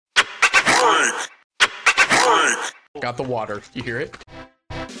Got the water. You hear it?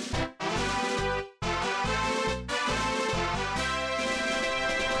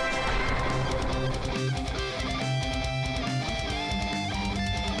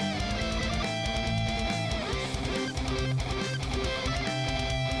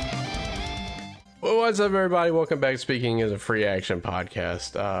 Well, what's up, everybody? Welcome back to Speaking as a Free Action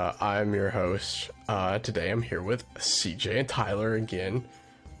Podcast. I'm your host. Today I'm here with CJ and Tyler again.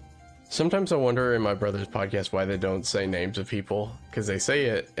 Sometimes I wonder in my brother's podcast why they don't say names of people, because they say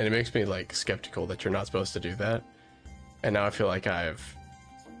it and it makes me like skeptical that you're not supposed to do that. And now I feel like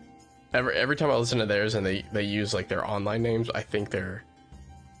every time I listen to theirs and they use like their online names, I think they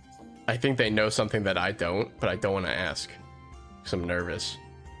know something that I don't, but I don't want to ask because I'm nervous.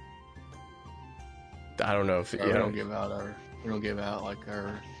 I don't know if we don't give out like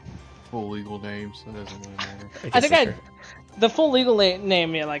our full legal names, so it doesn't really matter. I think the full legal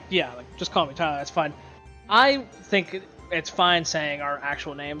name, just call me Tyler. That's fine. I think it's fine saying our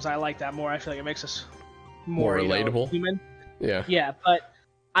actual names. I like that more. I feel like it makes us more relatable, human. Yeah. Yeah, but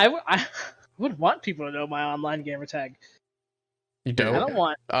I would want people to know my online gamer tag. You don't? I don't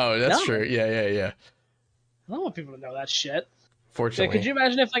want. Oh, that's no. true. Yeah. I don't want people to know that shit. Fortunately. Could you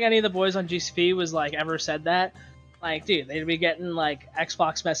imagine if like any of the boys on GCP was like ever said that? Like, dude, they'd be getting like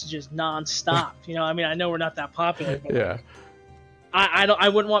Xbox messages nonstop. You know, I mean, I know we're not that popular, but yeah, I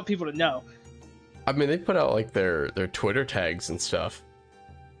wouldn't want people to know. I mean, they put out like their Twitter tags and stuff,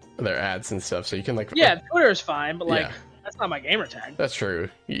 their ads and stuff, so you can like. Yeah, Twitter's fine, but like that's not my gamer tag. That's true.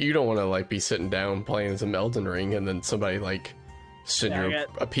 You don't want to like be sitting down playing some Elden Ring and then somebody like send you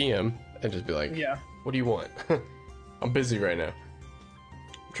a PM and just be like, yeah, what do you want? I'm busy right now.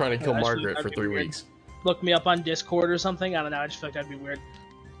 I'm trying to kill Margaret for 3 weeks. Look me up on Discord or something. I don't know. I just feel like that'd be weird.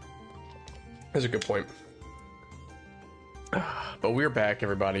 That's a good point. But we're back,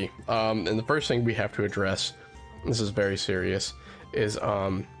 everybody. And the first thing we have to address, this is very serious, is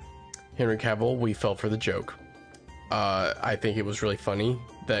Henry Cavill. We fell for the joke. I think it was really funny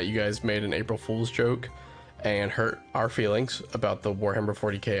that you guys made an April Fool's joke and hurt our feelings about the Warhammer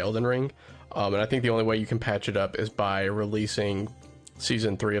 40k Elden Ring. And I think the only way you can patch it up is by releasing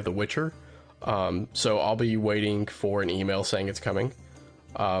Season 3 of The Witcher. So I'll be waiting for an email saying it's coming.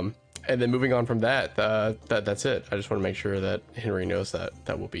 And then moving on from that, that's it. I just want to make sure that Henry knows that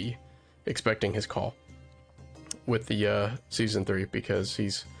we'll be expecting his call with the Season 3, because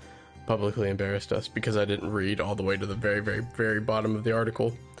he's publicly embarrassed us because I didn't read all the way to the very, very, very bottom of the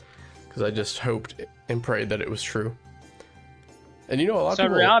article, because I just hoped and prayed that it was true. And you know, a lot of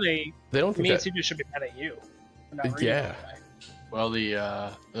people, in reality, they don't think me that... and CJ should be mad at you. Yeah. Well,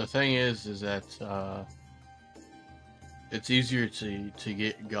 the thing is that it's easier to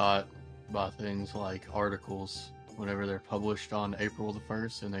get got by things like articles whenever they're published on April the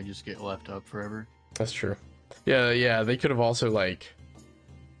 1st and they just get left up forever. That's true. Yeah. They could have also like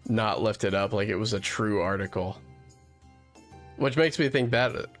not left it up like it was a true article, which makes me think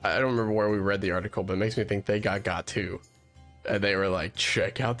that I don't remember where we read the article, but it makes me think they got too. And they were like,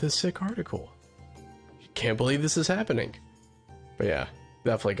 check out this sick article. Can't believe this is happening. But yeah,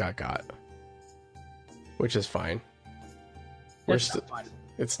 definitely got. Which is fine. It's not fine.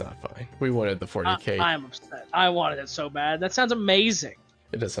 It's not fine. We wanted the 40k. I'm upset. I wanted it so bad. That sounds amazing.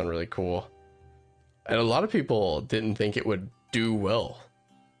 It does sound really cool. And a lot of people didn't think it would do well.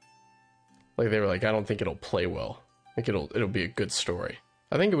 Like they were like, I don't think it'll play well. I think it'll be a good story.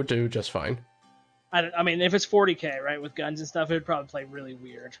 I think it would do just fine. I mean, if it's 40k, right, with guns and stuff, it would probably play really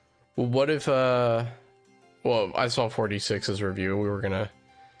weird. Well, what if, well, I saw 46's review. We were gonna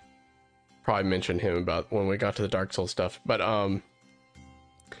probably mention him about when we got to the Dark Souls stuff, but,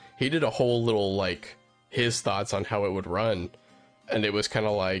 he did a whole little, like, his thoughts on how it would run, and it was kind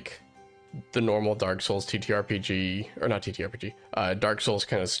of like the normal Dark Souls TTRPG, or not TTRPG, Dark Souls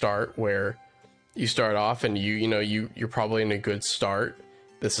kind of start, where you start off and you're probably in a good start.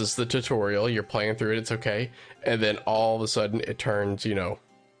 This is the tutorial, you're playing through it, it's okay. And then all of a sudden it turns,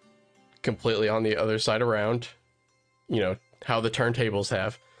 completely on the other side around, how the turntables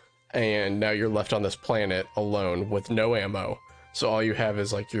have. And now you're left on this planet alone with no ammo. So all you have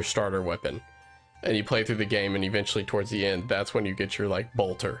is like your starter weapon. And you play through the game, and eventually towards the end, that's when you get your like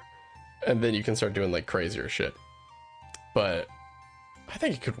bolter. And then you can start doing like crazier shit. But I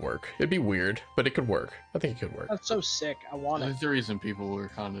think it could work. It'd be weird, but it could work. I think it could work. That's so sick. I want it. That's the reason people were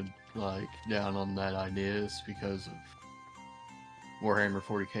kind of like down on that idea, is because of Warhammer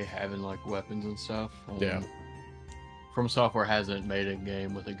 40k having like weapons and stuff. Yeah. From Software hasn't made a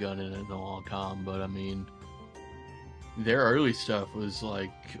game with a gun in it in a long time, but I mean, their early stuff was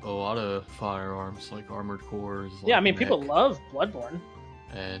like a lot of firearms, like armored cores. Yeah, I mean, people love Bloodborne.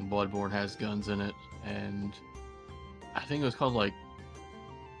 And Bloodborne has guns in it, and I think it was called like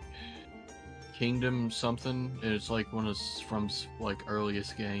Kingdom something, and it's like one of from like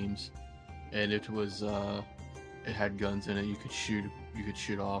earliest games, and it was it had guns in it. You could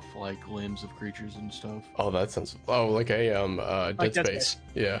shoot off like limbs of creatures and stuff. Oh, that sounds. Oh, like a Like Dead Dead Space.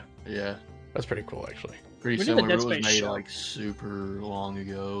 Yeah, Yeah, that's pretty cool actually. pretty We did the similar. Dead It was Space made show. like super long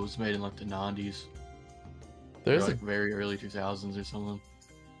ago. It was made in like the 90s. There's Like very early 2000s or something.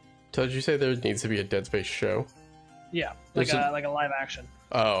 So did you say there needs to be a Dead Space show? Yeah, like There's a live action.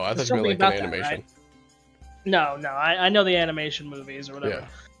 Oh, I There's thought you meant something like an about that, animation. No, I know the animation movies or whatever. Yeah.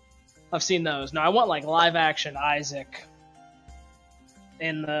 I've seen those. No, I want like live action Isaac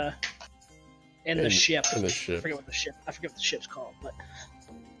in the ship. In the ship. I forget what the ship's called, but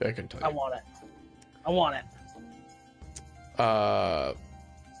I can tell you. I want it. I want it.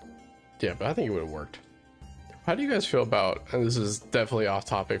 Yeah, but I think it would have worked. How do you guys feel about? And this is definitely off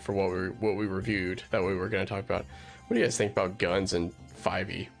topic for what we reviewed that we were going to talk about. What do you guys think about guns in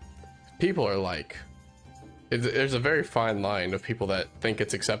 5e? People are like, there's a very fine line of people that think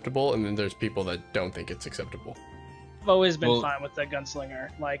it's acceptable, and then there's people that don't think it's acceptable. I've always been Well- fine with the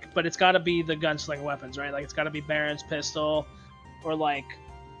gunslinger, like, but it's got to be the gunslinger weapons, right? Like, it's got to be Baron's pistol, or like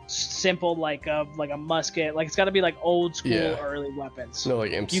simple like a musket. Like, it's got to be like old school Yeah. early weapons. No,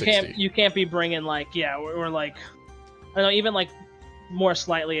 like M60. You can't be bringing like or like I don't know, even like more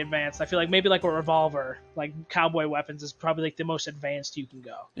slightly advanced. I feel like maybe like a revolver, like cowboy weapons, is probably like the most advanced you can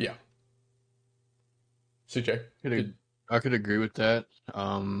go. Yeah. CJ. I could agree with that.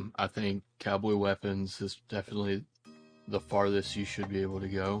 I think cowboy weapons is definitely the farthest you should be able to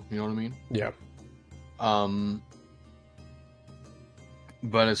go. You know what I mean? Yeah.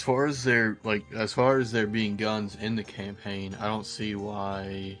 But as far as there being guns in the campaign, I don't see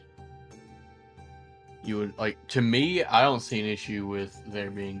why you would like. To me, I don't see an issue with there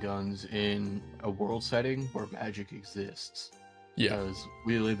being guns in a world setting where magic exists. Yeah. Because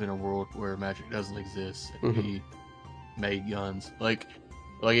we live in a world where magic doesn't exist, and Mhm. we made guns. Like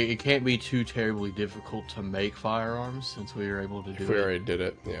it can't be too terribly difficult to make firearms since we were able to do If we it. already did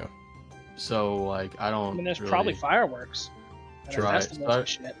it, yeah. So like I don't. I mean, there's really, probably fireworks. And Right. that's the most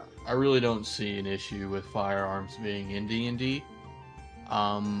shit. I really don't see an issue with firearms being in D&D.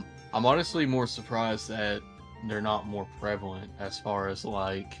 I'm honestly more surprised that they're not more prevalent as far as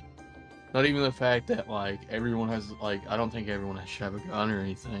like, not even the fact that like everyone has like, I don't think everyone should have a gun or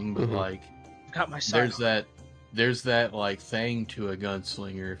anything, but Mhm. like I've got my sight. there's that like thing to a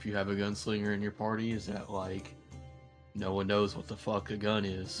gunslinger. If you have a gunslinger in your party, is that like no one knows what the fuck a gun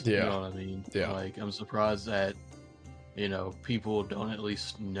is. Yeah. You know what I mean? Yeah. Like I'm surprised that people don't at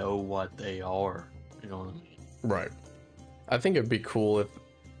least know what they are. You know what I mean? Right. I think it'd be cool if,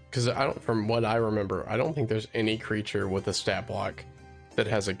 because from what I remember, I don't think there's any creature with a stat block that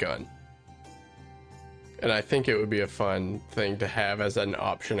has a gun. And I think it would be a fun thing to have as an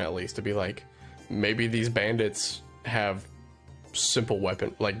option, at least, to be like, maybe these bandits have simple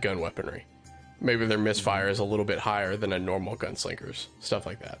gun weaponry. Maybe their misfire is a little bit higher than a normal gunslinger's, stuff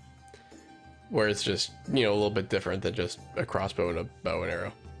like that. Where it's just, a little bit different than just a crossbow and a bow and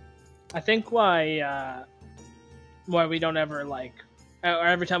arrow. I think why we don't ever like, or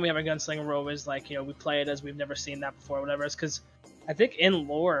every time we have a gunslinger, we're always like, we play it as we've never seen that before, whatever. It's because I think in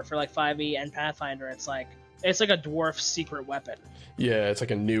lore for like 5e and Pathfinder, it's like a dwarf secret weapon. Yeah, it's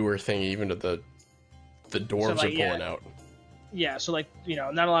like a newer thing, even to the dwarves like, are pulling out. Yeah, so like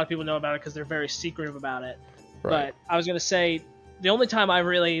not a lot of people know about it because they're very secretive about it. Right. But I was gonna say the only time I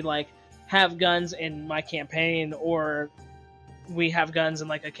really like have guns in my campaign, or we have guns in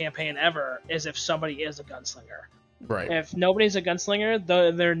like a campaign ever, is if somebody is a gunslinger. Right. If nobody's a gunslinger,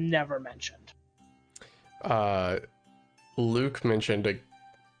 they're never mentioned. Luke mentioned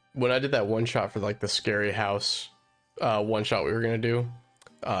when I did that one shot for like the scary house one shot we were gonna do.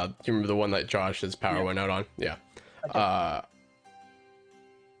 You remember the one that Josh's power went out on? Yeah.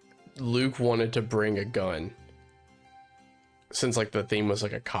 Luke wanted to bring a gun since like the theme was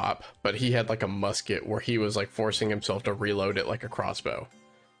like a cop, but he had like a musket where he was like forcing himself to reload it like a crossbow.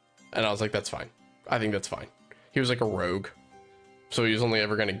 And I was like, that's fine. I think that's fine. He was like a rogue, so he was only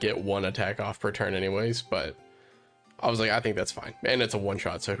ever going to get one attack off per turn anyways, but I was like, I think that's fine. And it's a one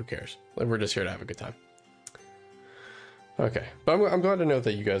shot, so who cares? Like, we're just here to have a good time. Okay. But I'm glad to know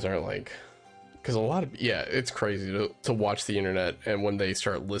that you guys aren't like, because it's crazy to watch the internet, and when they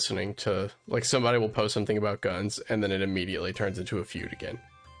start listening to, like, somebody will post something about guns and then it immediately turns into a feud again.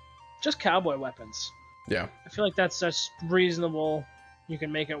 Just cowboy weapons. Yeah. I feel like that's reasonable. You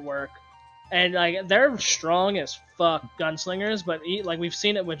can make it work. And like they're strong as fuck gunslingers, but like we've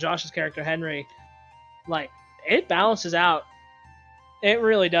seen it with Josh's character Henry, like it balances out It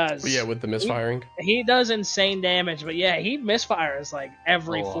really does. Yeah, with the misfiring. He does insane damage, but yeah, he misfires like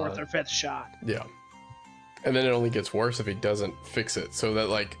every A lot. fourth or fifth shot. Yeah. And then it only gets worse if he doesn't fix it. So that,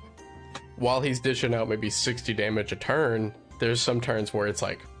 like, while he's dishing out maybe 60 damage a turn, there's some turns where it's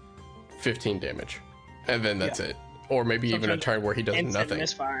like 15 damage. And then that's it. Or maybe even a Sometimes turn where he does Instant nothing.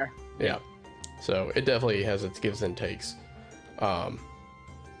 misfire. Yeah. So it definitely has its gives and takes. I've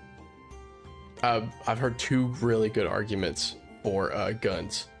heard two really good arguments for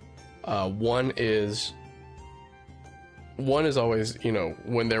guns. One is always, you know,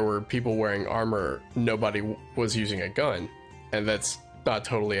 when there were people wearing armor, nobody was using a gun. And that's not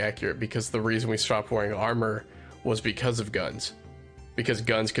totally accurate, because the reason we stopped wearing armor was because of guns. Because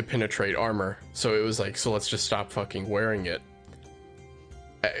guns could penetrate armor. So it was like, so let's just stop fucking wearing it.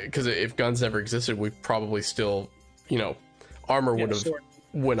 Because if guns never existed, we probably still, you know, armor would have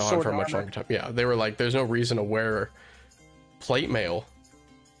went on for a much longer time. Yeah, they were like, there's no reason to wear plate mail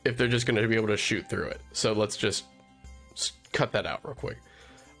if they're just going to be able to shoot through it. So let's just cut that out real quick.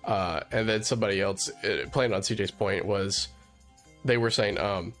 And then somebody else, playing on CJ's point, was they were saying,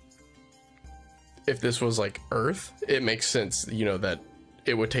 if this was like Earth, it makes sense, you know, that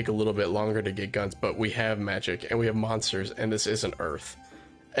it would take a little bit longer to get guns, but we have magic and we have monsters, and this isn't Earth.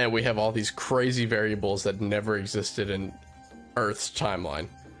 And we have all these crazy variables that never existed in Earth's timeline.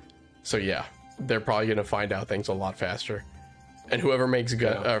 So yeah, they're probably going to find out things a lot faster. And whoever makes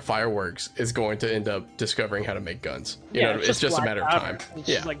fireworks is going to end up discovering how to make guns. You know, it's just a matter of time. It's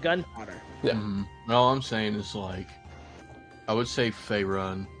just like gunpowder. Yeah. All I'm saying is, like, I would say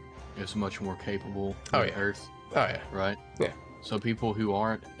Faerun is much more capable than Earth. Oh yeah. Right? Yeah. So people who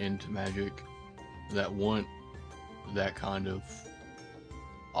aren't into magic, that want that kind of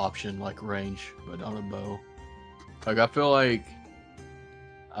option, like range, but on a bow. Like, I feel like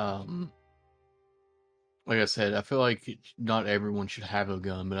I said, I feel like not everyone should have a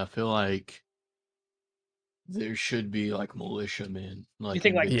gun, but I feel like there should be like militiamen. Like, You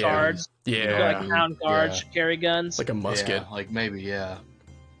think like guards? Yeah. Like town guards should carry guns? Like a musket. Yeah, like maybe, yeah.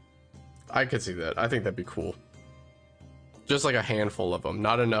 I could see that. I think that'd be cool. Just like a handful of them.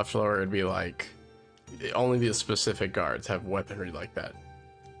 Not enough where it'd be like only the specific guards have weaponry like that.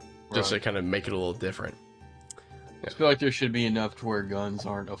 Just to kind of make it a little different. I feel like there should be enough to where guns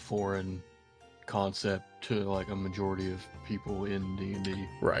aren't a foreign concept to like a majority of people in D&D.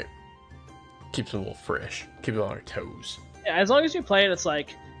 Right. Keeps them a little fresh. Keeps them on their toes. Yeah, as long as you play it, it's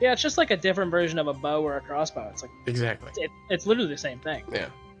like, yeah, it's just like a different version of a bow or a crossbow. It's like Exactly. It's literally the same thing. Yeah.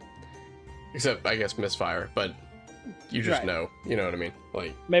 Except, I guess, misfire, but you just know. You know what I mean?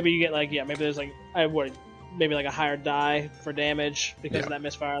 Like, maybe you get like, maybe there's like, maybe like a higher die for damage because of that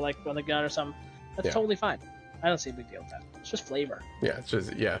misfire, like on the gun or something. That's totally fine. I don't see a big deal with that. It's just flavor. Yeah, it's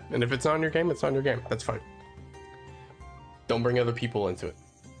just, and if it's on your game, it's on your game. That's fine. Don't bring other people into it.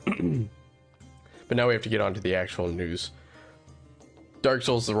 But now we have to get on to the actual news. Dark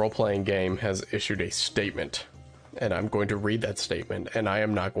Souls, the role-playing game, has issued a statement. And I'm going to read that statement, and I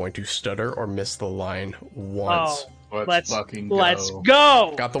am not going to stutter or miss the line once. Oh, let's fucking go. Let's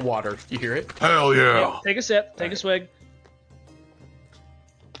go! Got the water. You hear it? Hell yeah! Take a sip. Take a swig.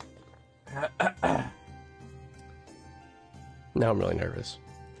 Now I'm really nervous.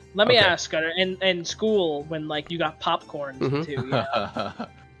 Let me ask, Scudder, in school, when like you got popcorn too,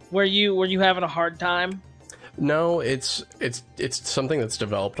 were you having a hard time? No, it's something that's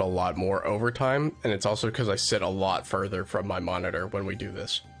developed a lot more over time, and it's also because I sit a lot further from my monitor when we do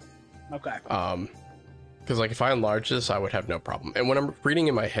this. Okay. Because like if I enlarge this, I would have no problem. And when I'm reading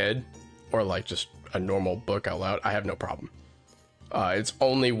in my head, or like just a normal book out loud, I have no problem. It's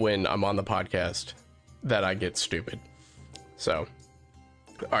only when I'm on the podcast that I get stupid. So,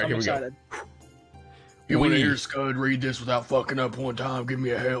 all right, here we go. You want to hear Scud read this without fucking up one time? Give me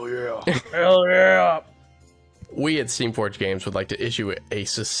a hell yeah. Hell yeah. We at Steamforge Games would like to issue a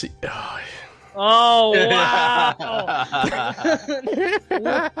Oh, wow.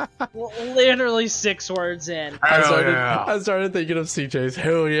 Literally 6 words in. I started thinking of CJ's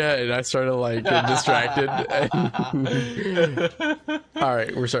hell yeah, and I started like getting distracted. All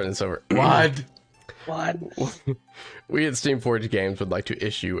right, we're starting this over. What? We at Steamforge Games would like to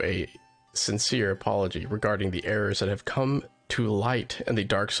issue a sincere apology regarding the errors that have come to light in the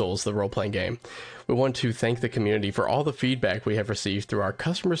Dark Souls, the role-playing game. We want to thank the community for all the feedback we have received through our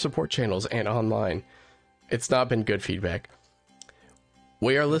customer support channels and online. It's not been good feedback.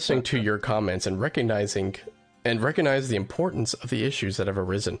 We are listening to your comments and recognize the importance of the issues that have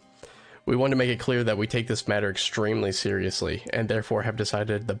arisen. We want to make it clear that we take this matter extremely seriously, and therefore have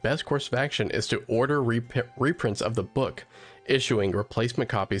decided the best course of action is to order reprints of the book, issuing replacement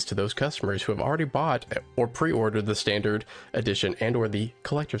copies to those customers who have already bought or pre-ordered the standard edition and or the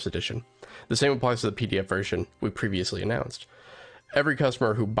collector's edition. The same applies to the PDF version we previously announced. Every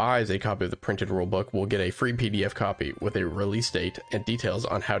customer who buys a copy of the printed rulebook will get a free PDF copy with a release date and details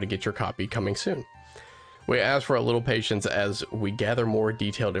on how to get your copy coming soon. We ask for a little patience as we gather more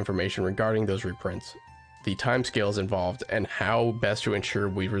detailed information regarding those reprints, the timescales involved, and how best to ensure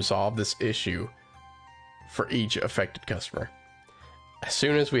we resolve this issue for each affected customer. As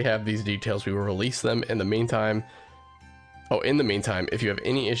soon as we have these details, we will release them. In the meantime, if you have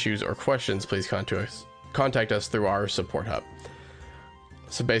any issues or questions, please contact us through our support hub.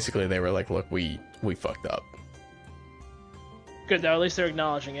 So basically they were like, look, we fucked up. Good though, at least they're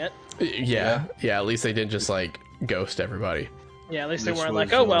acknowledging it. Yeah, at least they didn't just like ghost everybody. Yeah, at least they weren't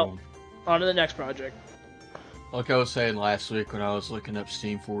like, oh well, on to the next project. Like I was saying last week when I was looking up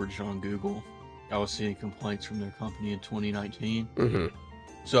Steamforged on Google, I was seeing complaints from their company in 2019. Mm-hmm.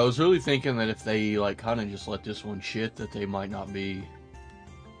 So I was really thinking that if they like kind of just let this one shit, that they might not be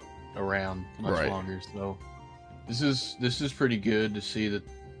around much longer. So this is pretty good to see that,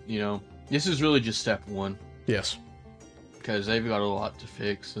 you know, this is really just step one. Yes. Because they've got a lot to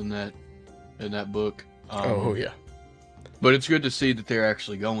fix in that book. Oh yeah. But it's good to see that they're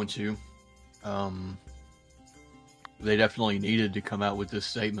actually going to. They definitely needed to come out with this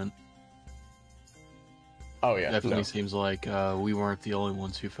statement. Oh yeah. Definitely seems like we weren't the only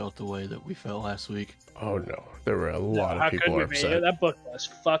ones who felt the way that we felt last week. Oh no, there were a lot of people upset. That book was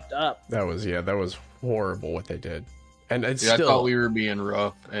fucked up. That was horrible what they did, and it's I still. thought we were being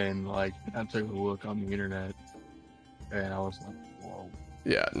rough, and like I took a look on the internet, and I was like, whoa.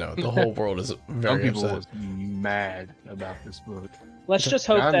 Yeah, no, the whole world is very Some people upset. was mad about this book. Let's just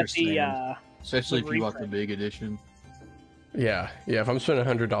hope that especially if you want the reprint. big edition. Yeah. If I'm spending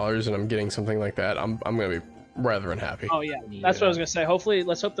 $100 and I'm getting something like that, I'm gonna be rather unhappy. Oh yeah, that's what I was gonna say. Hopefully,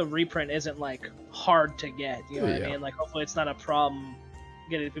 let's hope the reprint isn't like hard to get. You know what I mean? Like, hopefully, it's not a problem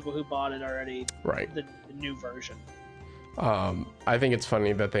getting the people who bought it already. Right. The new version. I think it's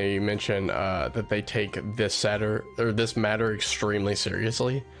funny that they mention that they take this matter extremely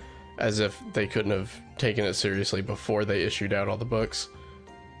seriously, as if they couldn't have taken it seriously before they issued out all the books.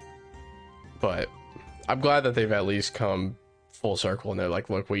 But I'm glad that they've at least come full circle and they're like,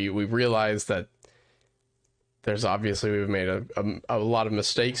 look, we realize that there's obviously we've made a lot of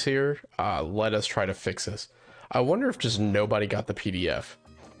mistakes here. Let us try to fix this. I wonder if just nobody got the PDF,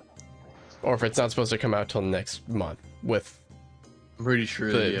 or if it's not supposed to come out till next month with. I'm pretty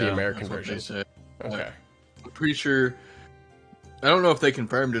sure the American version. Okay. I'm pretty sure. I don't know if they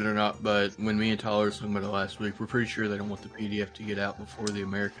confirmed it or not, but when me and Tyler were talking about it last week, we're pretty sure they don't want the PDF to get out before the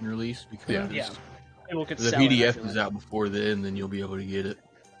American release because People the PDF is out before then you'll be able to get it.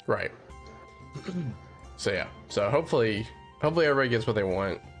 Right. So yeah. So hopefully everybody gets what they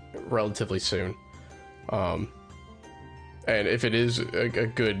want relatively soon. And if it is a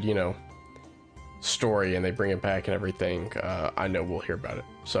good, story and they bring it back and everything, I know we'll hear about it.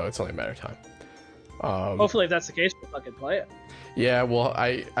 So it's only a matter of time. Hopefully, if that's the case, we'll fucking play it. Yeah, well,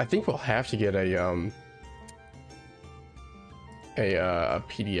 I think we'll have to get a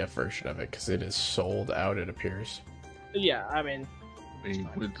PDF version of it because it is sold out, it appears. Yeah, I mean,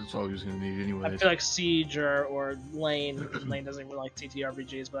 that's all he's gonna need anyway. I feel like Siege or Lane. Lane doesn't really like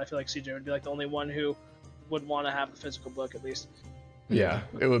TTRPGs, but I feel like Siege would be like the only one who would want to have a physical book at least. Yeah,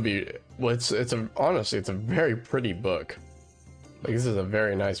 it would be. Well, honestly, it's a very pretty book. Like, this is a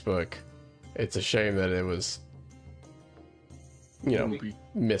very nice book. It's a shame that it was,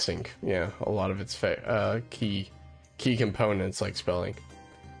 missing. Yeah, a lot of its key components like spelling.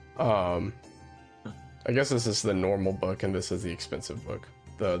 I guess this is the normal book and this is the expensive book.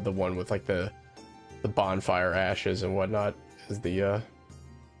 The one with like the bonfire ashes and whatnot is the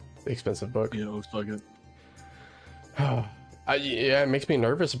expensive book. Yeah, it looks like it. Yeah, it makes me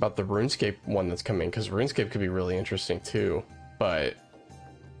nervous about the RuneScape one that's coming, because RuneScape could be really interesting too, but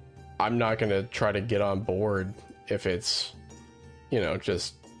I'm not going to try to get on board if it's,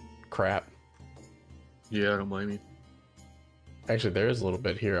 just crap. Yeah, I don't blame you. Actually, there is a little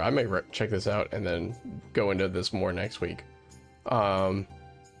bit here. I may check this out and then go into this more next week. But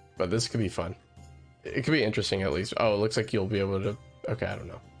this could be fun. It could be interesting at least. Oh, it looks like you'll be able to... Okay, I don't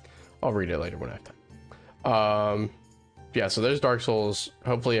know. I'll read it later when I have time. Yeah, so there's Dark Souls.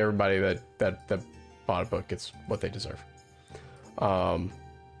 Hopefully everybody that bought a book gets what they deserve. But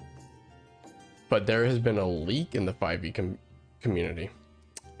there has been a leak in the 5e community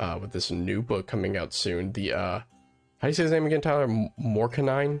with this new book coming out soon. The how do you say his name again, Tyler?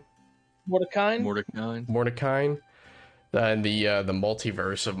 Morkanine? Mordecai. Mordecai. And the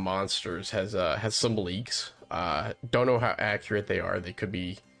multiverse of monsters has some leaks. Don't know how accurate they are. They could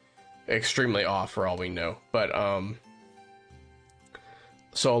be extremely off for all we know. But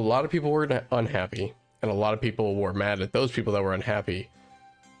so a lot of people were unhappy, and a lot of people were mad at those people that were unhappy.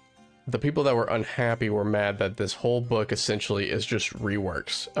 The people that were unhappy were mad that this whole book essentially is just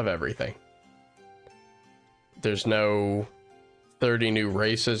reworks of everything. There's no 30 new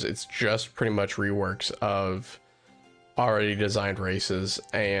races. It's just pretty much reworks of already designed races.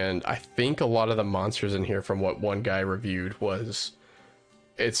 And I think a lot of the monsters in here, from what one guy reviewed, was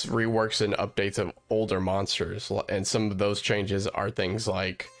it's reworks and updates of older monsters. And some of those changes are things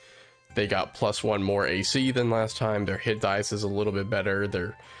like they got +1 more AC than last time, their hit dice is a little bit better,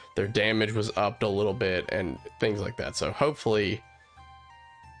 their damage was upped a little bit, and things like that. So hopefully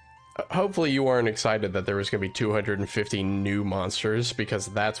you weren't excited that there was going to be 250 new monsters, because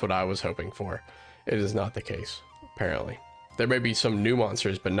that's what I was hoping for. It is not the case, apparently. There may be some new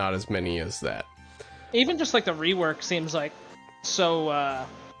monsters, but not as many as that. Even just like the rework seems like so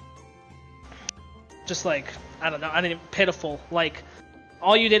just like, I don't know, pitiful. Like,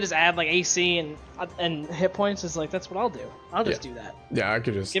 all you did is add like AC and hit points. Is like, that's what I'll do. I'll just do that. Yeah, I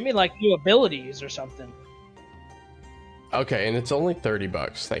could just give me like new abilities or something. Okay, and it's only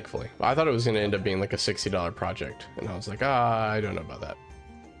 $30, thankfully. I thought it was going to end up being like a $60 project, and I was like, I don't know about that.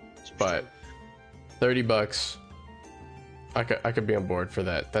 But $30, I could be on board for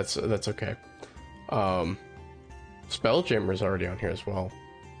that. That's okay. Spelljammer's already on here as well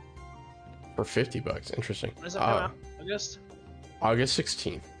for $50. Interesting. When does it come out? August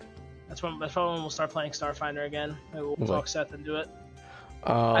 16th. That's when we'll start playing Starfinder again. Maybe we'll talk Seth and do it.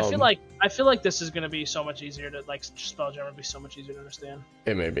 I feel like this is gonna be so much easier to like Spelljammer would be so much easier to understand.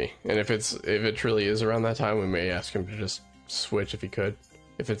 It may be, and if it truly is around that time, we may ask him to just switch if he could,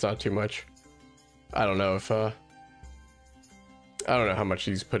 if it's not too much. I don't know if I don't know how much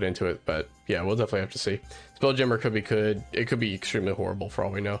he's put into it, but yeah, we'll definitely have to see. Spelljammer could be good. It could be extremely horrible for all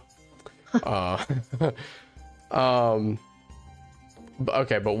we know.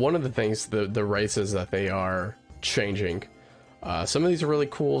 Okay, but one of the things, the races that they are changing, some of these are really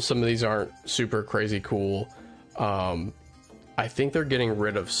cool, some of these aren't super crazy cool. I think they're getting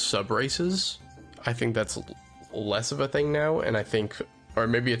rid of sub races. I think that's less of a thing now, and I think, or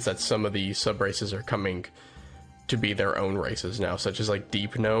maybe it's that some of the sub races are coming to be their own races now, such as like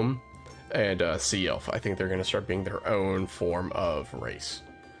Deep Gnome and Sea Elf. I think they're going to start being their own form of race.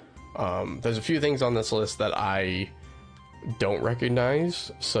 There's a few things on this list that I don't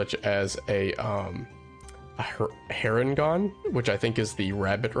recognize, such as a Herongon, which I think is the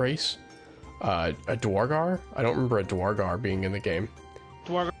rabbit race. A Dwargar. I don't remember a Dwargar being in the game.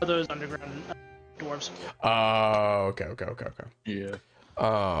 Dwargar are those underground dwarves. Oh, okay. Yeah.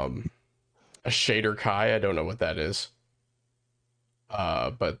 A Shader Kai. I don't know what that is.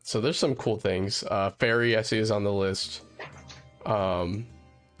 But so there's some cool things. Fairy I see is on the list. A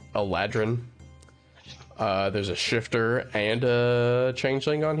Ladrin. There's a Shifter and a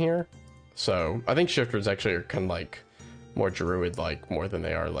Changeling on here. So I think Shifters actually are kind of like more Druid like more than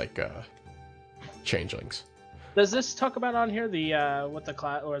they are like Changelings. Does this talk about on here the what the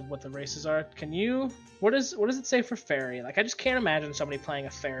class or what the races are? Can you what does it say for Fairy? Like, I just can't imagine somebody playing a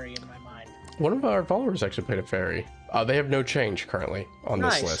Fairy in my mind. One of our followers actually played a Fairy. They have no change currently on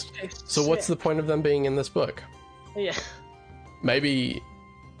this list. Okay, so what's the point of them being in this book? Yeah. Maybe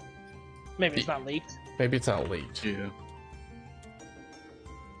it's not leaked. Maybe it's not leaked. Yeah.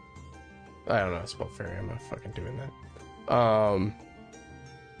 I don't know how to spell fairy. I'm not fucking doing that.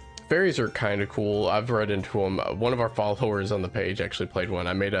 Fairies are kind of cool. I've read into them. One of our followers on the page actually played one.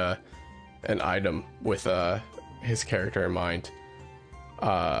 I made an item with his character in mind.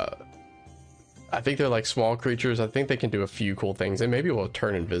 I think they're like small creatures. I think they can do a few cool things, and maybe will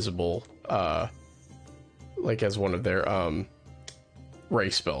turn invisible, like as one of their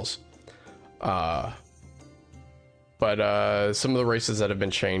race spells. But some of the races that have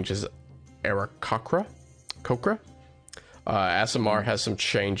been changed is Aarakocra. Asimar has some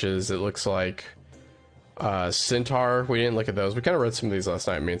changes. It looks like Centaur. We didn't look at those. We kind of read some of these last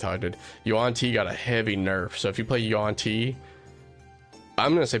night. Me and Todd did. Yuan Ti got a heavy nerf. So if you play Yuan Ti,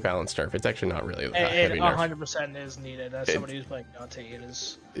 I'm gonna say balanced nerf. It's actually not really a heavy nerf. 100% is needed. As somebody who's playing Yuan Ti, it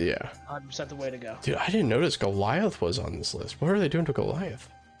is 100% the way to go. Dude, I didn't notice Goliath was on this list. What are they doing to Goliath?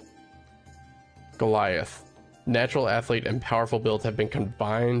 Goliath. Natural athlete and powerful build have been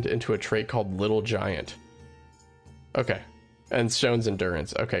combined into a trait called Little Giant. Okay. And Stone's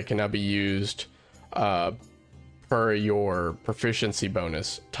Endurance. Okay, can now be used per your proficiency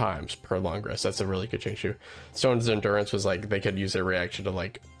bonus times per long rest. That's a really good change too. Stone's Endurance was like they could use their reaction to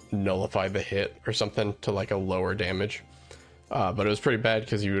like nullify the hit or something to like a lower damage. But it was pretty bad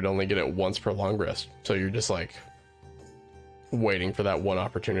because you would only get it once per long rest. So you're just like waiting for that one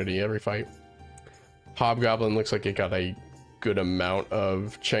opportunity every fight. Hobgoblin looks like it got a good amount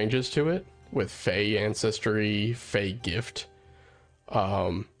of changes to it with Fey Ancestry, Fey Gift,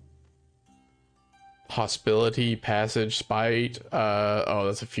 Hospitality, Passage, Spite. Oh,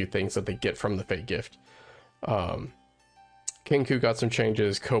 that's a few things that they get from the Fey Gift. Kinku got some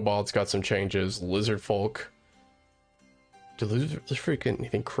changes, Kobolds got some changes, Lizard Folk. Do lizard folk get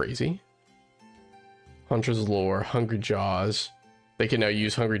anything crazy? Hunter's Lore, Hungry Jaws. They can now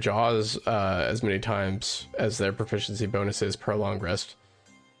use Hungry Jaws as many times as their proficiency bonuses per long rest.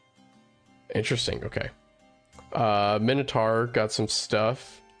 Interesting, okay. Minotaur got some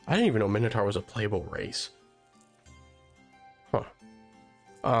stuff. I didn't even know Minotaur was a playable race. Huh.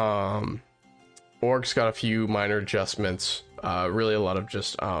 Orcs got a few minor adjustments. Really a lot of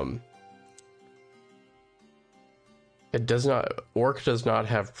just... Orc does not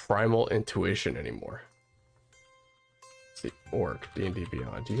have Primal Intuition anymore. The Orc D&D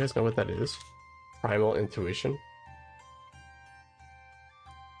Beyond. Do you guys know what that is? Primal Intuition.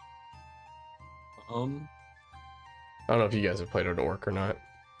 I don't know if you guys have played an Orc or not.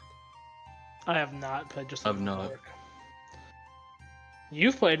 I have not played just. I've not. Orc.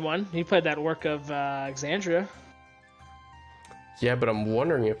 You've played one. You played that Orc of Exandria. Yeah, but I'm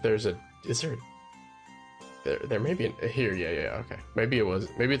wondering if there's a. Is there? There may be here. Yeah. Okay. Maybe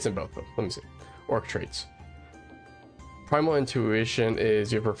it's in both of them. Let me see. Orc traits. Primal Intuition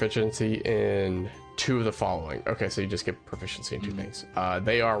is your proficiency in 2 of the following. Okay, so you just get proficiency in 2 things.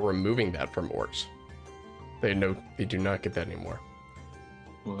 They are removing that from orcs. They do not get that anymore.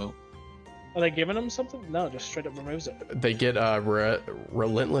 Well, are they giving them something? No, just straight up removes it. They get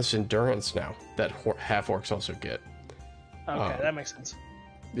Relentless Endurance now that half orcs also get. Okay, that makes sense.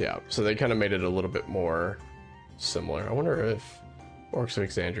 Yeah, so they kind of made it a little bit more similar. I wonder if Orcs of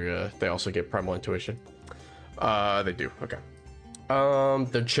Exandria, they also get Primal Intuition. They do, okay.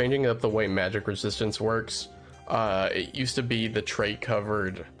 They're changing up the way magic resistance works. It used to be the trait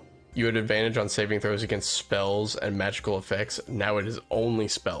covered, you had advantage on saving throws against spells and magical effects. Now it is only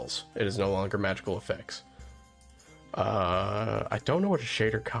spells. It is no longer magical effects. I don't know what a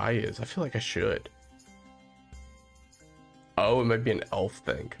Shader Kai is. I feel like I should. Oh, it might be an elf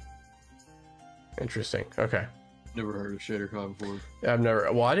thing. Interesting. Okay. Never heard of Shader Kai before. Yeah,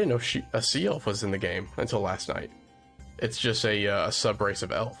 well, I didn't know a sea elf was in the game until last night. It's just a sub race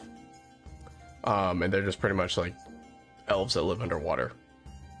of elf. And they're just pretty much like elves that live underwater.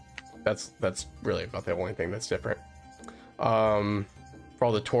 That's really about the only thing that's different. For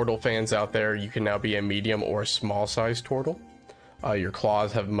all the turtle fans out there, you can now be a medium or small sized turtle. Your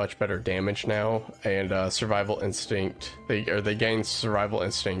claws have much better damage now, and survival instinct. They gain survival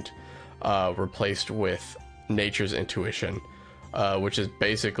instinct, replaced with nature's intuition, which is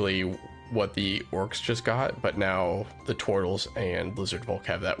basically what the orcs just got, but now the turtles and lizard folk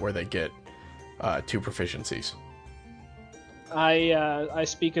have that, where they get 2 proficiencies. I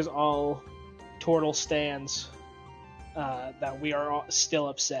speak as all turtle stands that we are all still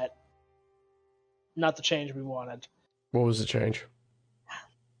upset. Not the change we wanted. What was the change?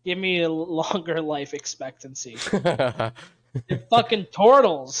 Give me a longer life expectancy. They're fucking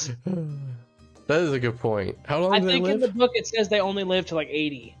turtles. That is a good point. How long do they live? I think in the book it says they only live to like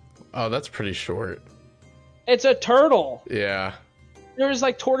 80. Oh, that's pretty short. It's a turtle. Yeah. There's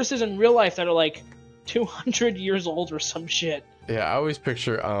like tortoises in real life that are like 200 years old or some shit. Yeah, I always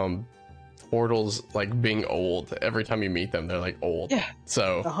picture turtles like being old. Every time you meet them, they're like old. Yeah.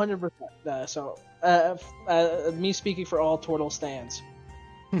 So 100%. Me speaking for all turtle stands,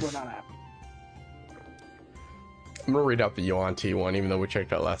 we're not happy. I'm gonna read out the Yuan-Ti one, even though we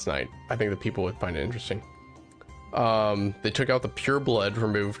checked out last night. I think the people would find it interesting. They took out the pure blood, they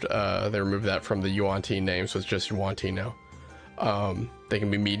removed that from the Yuan-Ti name, so it's just Yuan-Ti now. They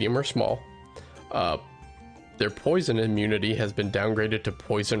can be medium or small. Their poison immunity has been downgraded to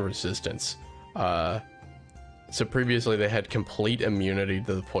poison resistance. So previously they had complete immunity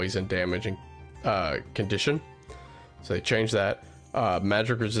to the poison damage and condition. So they changed that.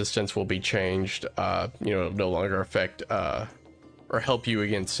 Magic resistance will be changed. No longer affect or help you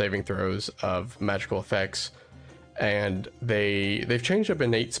against saving throws of magical effects. And they've changed up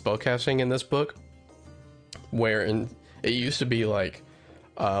innate spellcasting in this book, where it used to be like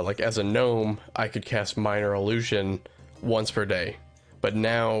as a gnome I could cast minor illusion once per day, but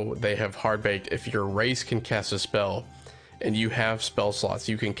now they have hard baked, if your race can cast a spell and you have spell slots,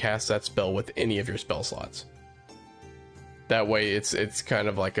 you can cast that spell with any of your spell slots. That way it's kind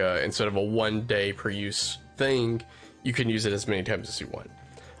of like instead of a 1 day per use thing, you can use it as many times as you want.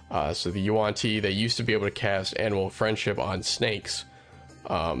 So the Yuan Ti, they used to be able to cast Animal Friendship on snakes,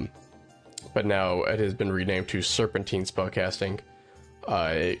 but now it has been renamed to Serpentine Spellcasting.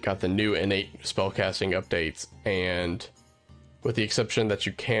 It got the new innate spellcasting updates, and with the exception that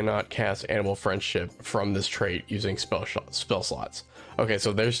you cannot cast Animal Friendship from this trait using spell slots. Okay,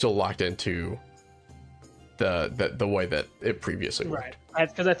 so they're still locked into the way that it previously worked. Right,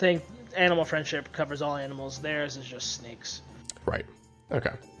 because I think Animal Friendship covers all animals. Theirs is just snakes. Right.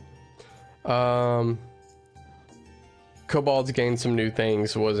 Okay. Kobolds gained some new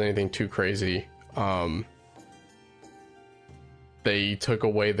things. It wasn't anything too crazy. They took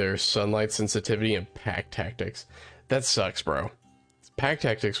away their sunlight sensitivity and pack tactics. That sucks, bro. Pack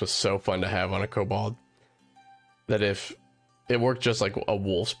tactics was so fun to have on a kobold. That if it worked just like a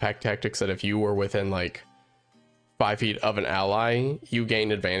wolf's pack tactics, that if you were within like 5 feet of an ally, you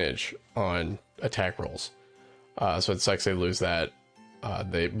gain advantage on attack rolls. So it sucks they lose that.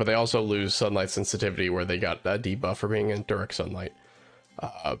 But they also lose sunlight sensitivity, where they got a debuff for being in direct sunlight.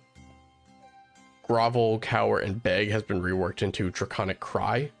 Grovel, Cower, and Beg has been reworked into Draconic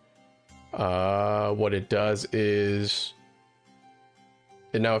Cry. What it does is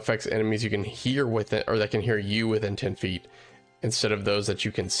it now affects enemies you can hear within, or that can hear you within 10 feet, instead of those that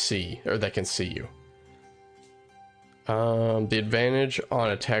you can see, or that can see you. The advantage on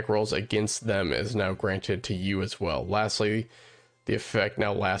attack rolls against them is now granted to you as well. Lastly, the effect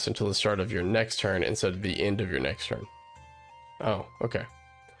now lasts until the start of your next turn instead of the end of your next turn. Oh, okay.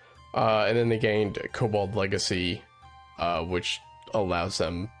 And then they gained Kobold Legacy, which allows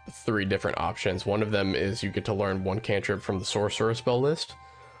them 3 different options. One of them is you get to learn 1 cantrip from the Sorcerer spell list,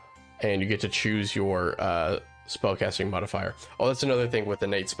 and you get to choose your spellcasting modifier. Oh, that's another thing with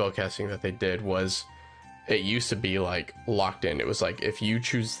innate spellcasting that they did, was it used to be like locked in. It was like, if you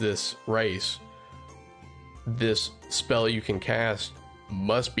choose this race, this spell you can cast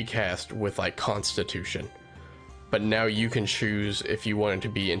must be cast with like Constitution. But now you can choose if you want it to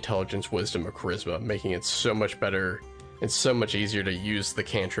be Intelligence, Wisdom, or Charisma, making it so much better and so much easier to use the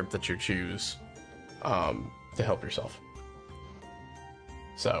cantrip that you choose to help yourself.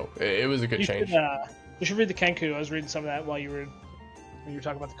 So it was a good change. You should read the Kenku. I was reading some of that when you were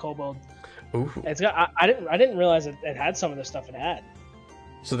talking about the Kobold. Ooh. It's got. I didn't realize it had some of the stuff it had.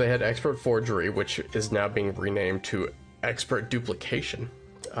 So they had Expert Forgery, which is now being renamed to Expert Duplication.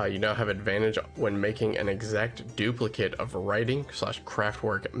 You now have advantage when making an exact duplicate of writing /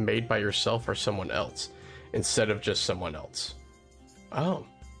 craftwork made by yourself or someone else, instead of just someone else. Oh.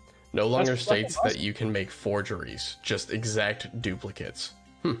 No longer states that you can make forgeries, just exact duplicates.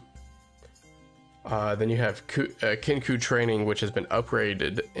 Then you have Kinku Training, which has been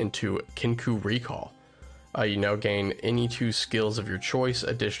upgraded into Kinku Recall. You now gain any 2 skills of your choice.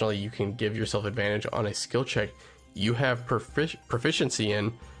 Additionally, you can give yourself advantage on a skill check you have proficiency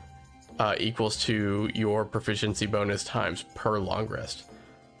in, equals to your proficiency bonus times per long rest.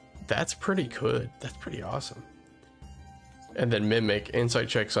 That's pretty good. That's pretty awesome. And then Mimic, insight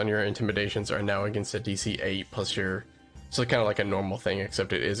checks on your intimidations are now against a DC 8 plus your... So kind of like a normal thing,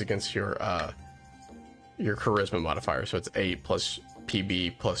 except it is against your charisma modifier. So it's 8 plus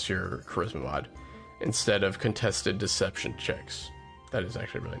PB plus your charisma mod, instead of contested deception checks. That is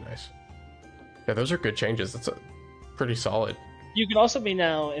actually really nice. Yeah, those are good changes. That's pretty solid. You can also be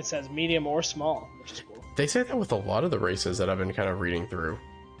now, it says medium or small, which is cool. They say that with a lot of the races that I've been kind of reading through.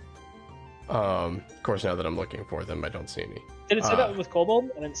 Of course, now that I'm looking for them, I don't see any. Did it say that with Kobold?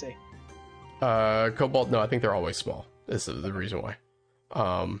 I didn't see. Kobold, no, I think they're always small. This is the reason why.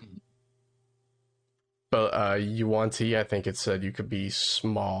 But Yuan Ti, I think it said you could be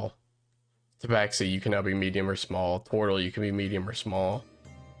small. Tabaxi, you can now be medium or small. Tortle, you can be medium or small.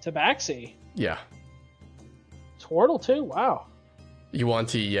 Tabaxi? Yeah. Tortle too? Wow. Yuan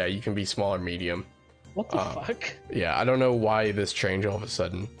Ti, yeah, you can be small or medium. What the fuck? Yeah, I don't know why this changed all of a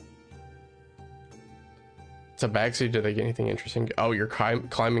sudden. Tabaxi, did they get anything interesting? Oh, your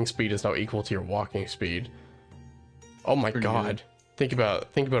climbing speed is now equal to your walking speed. Oh my god. Good. Think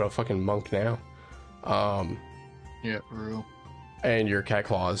about a fucking monk now. Yeah, for real. And your cat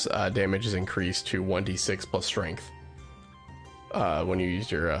claws damage is increased to 1d6 plus strength when you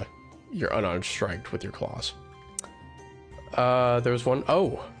use your unarmed strike with your claws. There's one.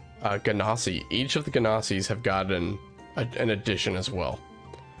 Oh, Ganassi. Each of the Ganassis have gotten an addition as well.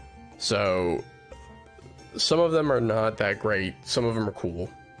 So some of them are not that great. Some of them are cool.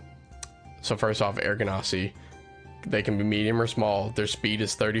 So first off, Air Ganassi. They can be medium or small. Their speed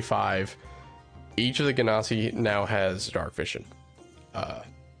is 35. Each of the Ganassi now has dark vision.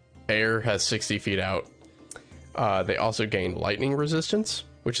 Air has 60 feet out. They also gain lightning resistance,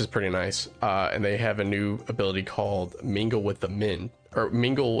 which is pretty nice. And they have a new ability called Mingle with the or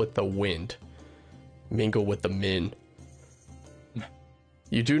mingle with the wind. Mingle with the min.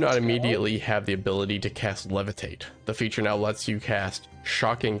 You do not immediately have the ability to cast Levitate. The feature now lets you cast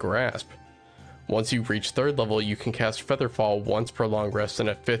Shocking Grasp. Once you reach 3rd level, you can cast Featherfall once per long rest, and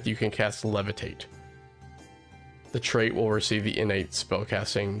at 5th you can cast Levitate. The trait will receive the innate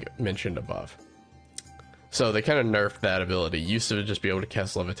spellcasting mentioned above. So they kind of nerfed that ability. You used to just be able to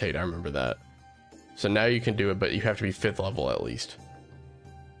cast Levitate, I remember that. So now you can do it, but you have to be 5th level at least.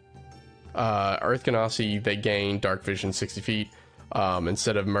 Earth Ganassi, they gain Dark Vision 60 feet.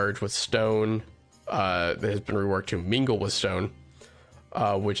 Instead of merge with stone, that has been reworked to mingle with stone,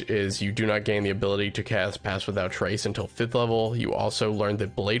 which is you do not gain the ability to cast Pass Without Trace until 5th level. You also learn the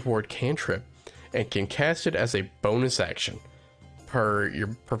Blade Ward cantrip and can cast it as a bonus action per your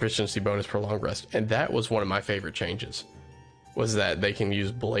proficiency bonus per long rest. And that was one of my favorite changes, was that they can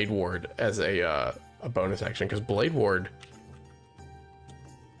use Blade Ward as a bonus action, because Blade Ward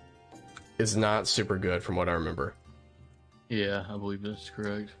is not super good from what I remember. Yeah, I believe that's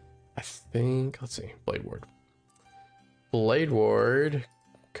correct. I think, let's see, Blade Ward. Blade Ward,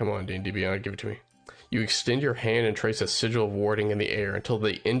 come on, D&D Beyond, give it to me. You extend your hand and trace a sigil of warding in the air. Until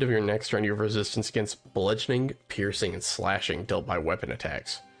the end of your next turn, you have resistance against bludgeoning, piercing, and slashing dealt by weapon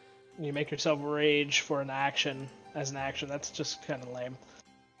attacks. You make yourself rage for an action, as an action. That's just kind of lame.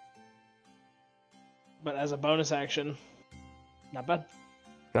 But as a bonus action, not bad.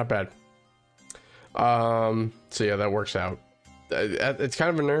 Not bad. So yeah, that works out. It's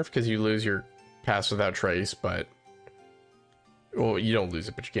kind of a nerf because you lose your Pass Without Trace, but well, you don't lose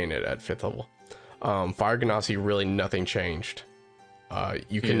it, but you gain it at 5th level. Fire Ganassi, really nothing changed.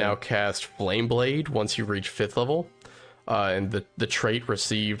 You can now cast Flame Blade once you reach 5th level, and the trait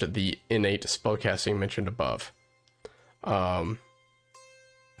received the innate spellcasting mentioned above.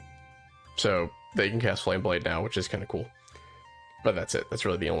 So they can cast Flame Blade now, which is kind of cool. But that's it. That's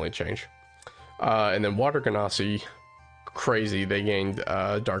really the only change. And then Water Ganassi, crazy. They gained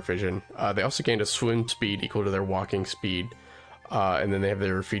Dark Vision. They also gained a swim speed equal to their walking speed. And then they have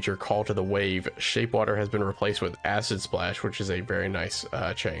their feature Call to the Wave. Shape Water has been replaced with Acid Splash, which is a very nice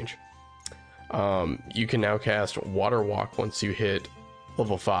change. You can now cast Water Walk once you hit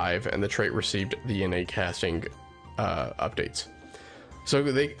level 5, and the trait received the innate casting updates. So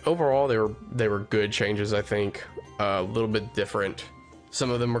overall they were good changes, I think. A little bit different. Some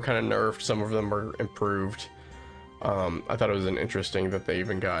of them were kind of nerfed, some of them were improved. I thought it was interesting that they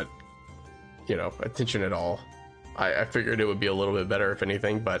even got, attention at all. I figured it would be a little bit better if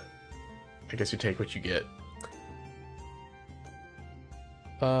anything, but I guess you take what you get.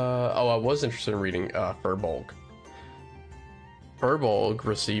 I was interested in reading Furbolg. Furbolg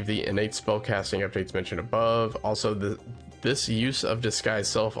received the innate spellcasting updates mentioned above. Also, this use of Disguise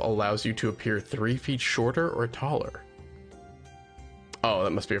Self allows you to appear 3 feet shorter or taller. Oh,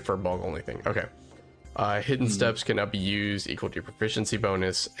 that must be a Furbolg only thing. Okay. Hidden steps can now be used equal to your proficiency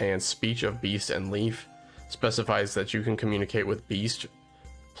bonus, and Speech of Beast and Leaf specifies that you can communicate with beast,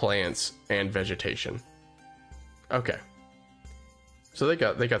 plants, and vegetation. Okay. So they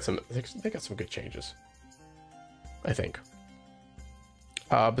got some good changes, I think.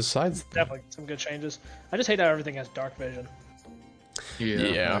 Besides definitely some good changes. I just hate how everything has dark vision.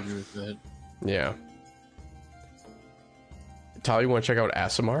 Yeah. I agree with that. Yeah. Tyler, you want to check out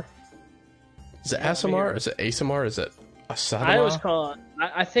Aasimar? Is it Aasimar? Is it Aasimar? Is it Asadamar? I always call it.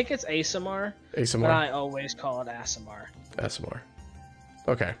 I think it's Aasimar. Aasimar. But I always call it Aasimar. Aasimar.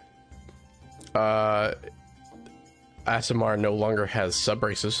 Okay. Aasimar no longer has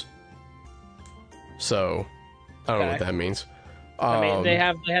subraces, so I don't know what that means. I mean, they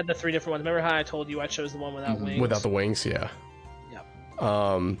had the 3 different ones. Remember how I told you I chose the one without wings? Without the wings, yeah. Yep.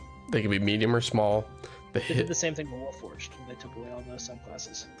 They can be medium or small. They did the same thing with Warforged. They took away all those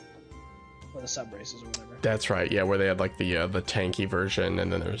subclasses. Or the subraces or whatever. That's right, yeah, where they had like the tanky version,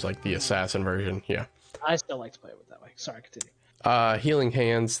 and then there's like the assassin version, yeah. I still like to play it with that way. Sorry, continue. Healing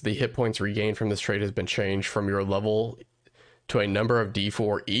Hands, the hit points regained from this trait has been changed from your level to a number of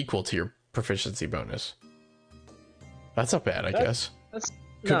D4 equal to your proficiency bonus. That's not bad, I guess. That's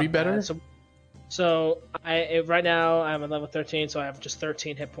could be better. So right now I'm at level 13, so I have just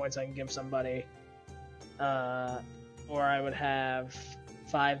 13 hit points I can give somebody. Or I would have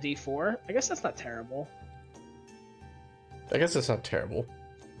 5d4. I guess that's not terrible. I guess that's not terrible.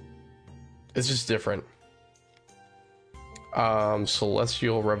 It's just different.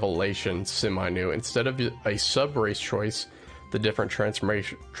 Celestial Revelation, semi-new. Instead of a sub-race choice, the different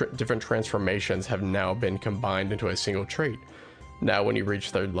transformations have now been combined into a single trait. Now when you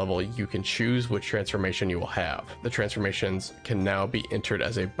reach 3rd level, you can choose which transformation you will have. The transformations can now be entered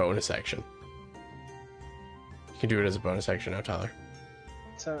as a bonus action. You can do it as a bonus action now, Tyler.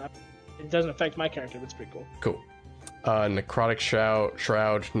 So it doesn't affect my character, but it's pretty cool. Cool. Necrotic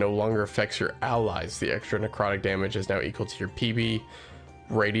Shroud no longer affects your allies. The extra necrotic damage is now equal to your PB.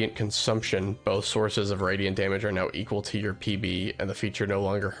 Radiant Consumption, both sources of radiant damage are now equal to your PB, and the feature no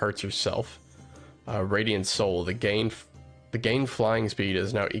longer hurts yourself. Radiant Soul, the gain flying speed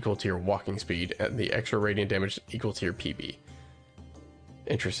is now equal to your walking speed, and the extra radiant damage is equal to your PB.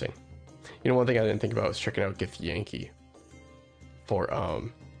 Interesting. You know, one thing I didn't think about was checking out Githyanki for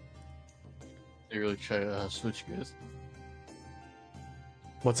They really try switch Gith.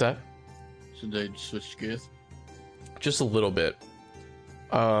 what's that? Should they switch Gith? Just a little bit.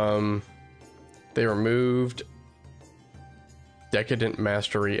 They removed Decadent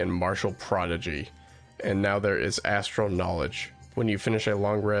Mastery and Martial Prodigy, and now there is Astral Knowledge. When you finish a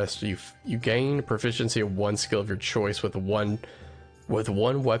long rest, you gain proficiency of one skill of your choice with one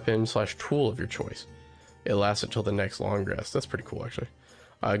weapon / tool of your choice. It lasts until the next long rest. That's pretty cool, actually.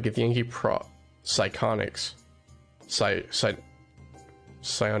 Githyanki Psychonics.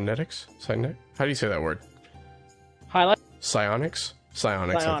 Psionetics? How do you say that word? Highlight. Psionics,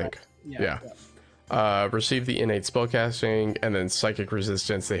 I think. Yeah. Receive the innate spellcasting, and then psychic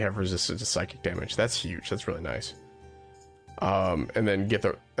resistance. They have resistance to psychic damage. That's huge. That's really nice. And then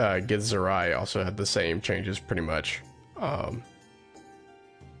Githzerai also had the same changes pretty much,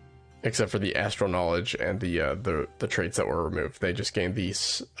 except for the astral knowledge and the traits that were removed. They just gained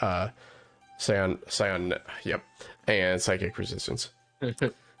these and psychic resistance.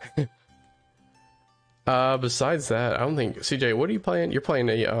 Besides that, I don't think CJ. What are you playing? You're playing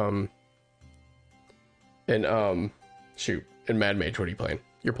in Mad Mage. What are you playing?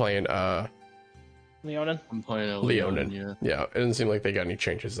 You're playing Leonin. I'm playing a Leonin. Yeah, it doesn't seem like they got any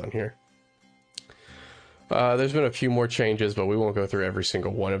changes on here. There's been a few more changes, but we won't go through every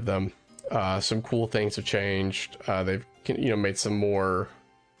single one of them. Some cool things have changed. They've made some more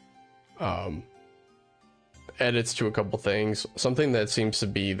edits to a couple things. Something that seems to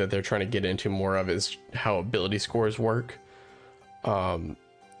be that they're trying to get into more of is how ability scores work.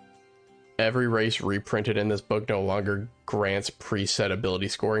 Every race reprinted in this book no longer grants preset ability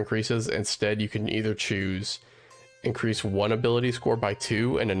score increases. Instead, you can either choose increase one ability score by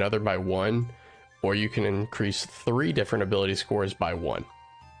 2 and another by 1, or you can increase 3 different ability scores by 1.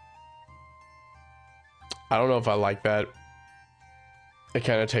 I don't know if I like that. It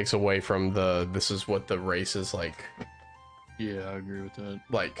kind of takes away from this is what the race is like. Yeah, I agree with that.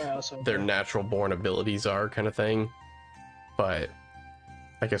 Like, their natural born abilities are kind of thing. But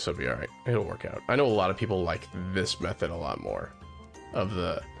I guess it'll be alright. It'll work out. I know a lot of people like this method a lot more. Of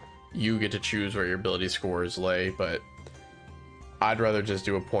you get to choose where your ability scores lay, but I'd rather just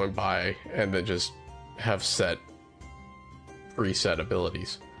do a point buy and then just have preset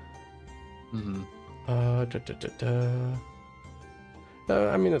abilities. Mm-hmm.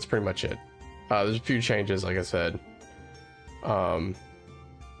 I mean, that's pretty much it. There's a few changes, like I said.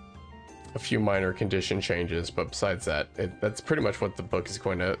 A few minor condition changes, but besides that, that's pretty much what the book is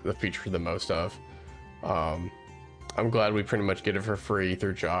going to feature the most of. I'm glad we pretty much get it for free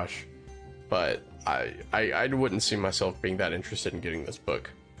through Josh, but I wouldn't see myself being that interested in getting this book,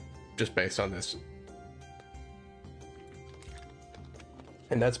 just based on this.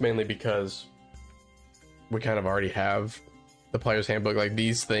 And that's mainly because we kind of already have the player's handbook. Like,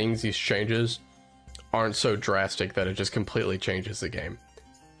 these changes aren't so drastic that it just completely changes the game.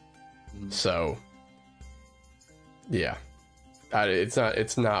 So yeah,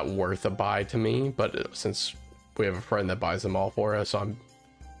 it's not worth a buy to me, but since we have a friend that buys them all for us on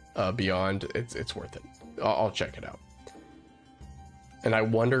Beyond, it's worth it. I'll check it out. And I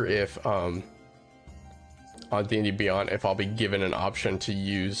wonder if on D&D Beyond, if I'll be given an option to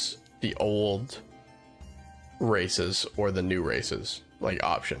use the old races or the new races, like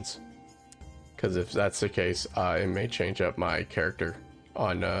options, because if that's the case, it may change up my character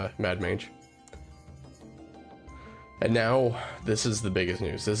on Mad Mage. And now this is the biggest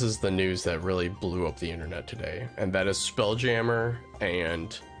news. This is the news that really blew up the internet today, and that is Spelljammer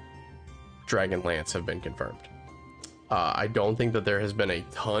and Dragonlance have been confirmed. I don't think that there has been a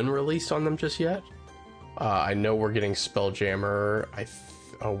ton released on them just yet. I know we're getting Spelljammer.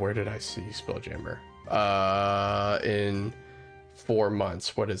 Where did I see Spelljammer? In 4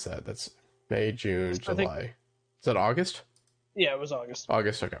 months. What is that? That's May, June, July. Is that August? Yeah, it was August.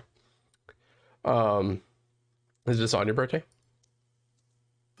 August, okay. Is this on your birthday?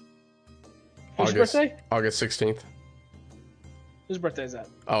 Whose birthday? August 16th. Whose birthday is that?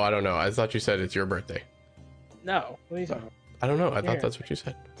 Oh, I don't know. I thought you said it's your birthday. No. What are you talking about? I don't know. I thought that's what you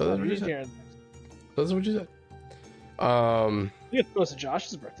said. That's what you said. That's what you said. You get close to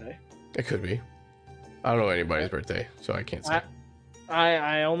Josh's birthday. It could be. I don't know anybody's birthday, so I can't say.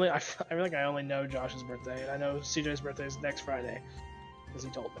 I feel like I only know Josh's birthday, and I know CJ's birthday is next Friday, because he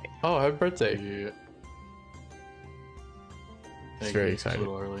told me. Oh, happy birthday! Yeah. It's very It's a exciting.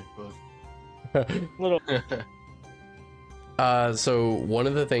 little early, but Little. So one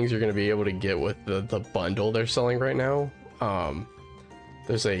of the things you're going to be able to get with the bundle they're selling right now,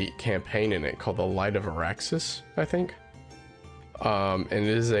 there's a campaign in it called the Light of Araxis, I think. And it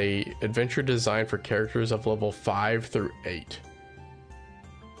is a adventure designed for characters of level 5 through 8.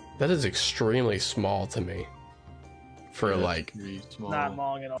 That is extremely small to me. For yeah, it's like, pretty small. Not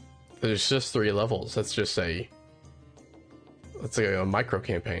long at all. there's just 3 levels. That's like a micro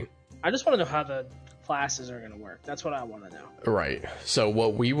campaign. I just want to know how the classes are going to work. That's what I want to know. Right. So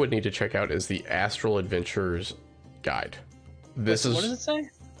what we would need to check out is the Astral Adventures Guide. This What is does it say?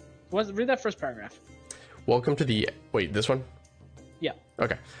 Read that first paragraph. welcome to the this one? Yeah.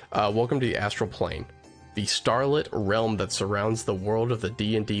 Okay. Welcome to the Astral Plane, the starlit realm that surrounds the world of the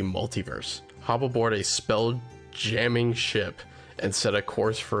D&D multiverse. Hop aboard a spell-jamming ship and set a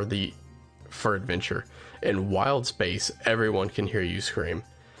course for adventure. In wild space, everyone can hear you scream.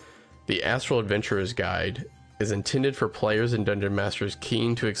 The Astral Adventurer's Guide is intended for players and dungeon masters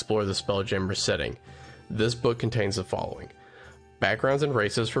keen to explore the Spelljammer setting. This book contains the following: backgrounds and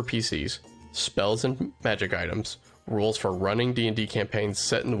races for PCs, spells and magic items, rules for running D&D campaigns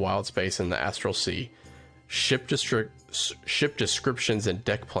set in the wild space in the Astral Sea, ship descriptions and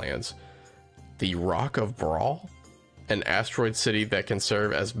deck plans, the Rock of Brawl, an asteroid city that can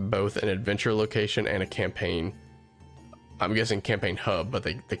serve as both an adventure location and a campaign. I'm guessing campaign hub, but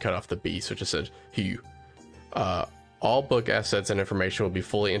they cut off the B, so it just said Hugh. All book assets and information will be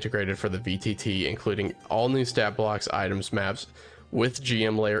fully integrated for the VTT, including all new stat blocks, items, maps, with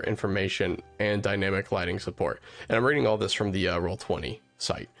GM layer information and dynamic lighting support. And I'm reading all this from the Roll20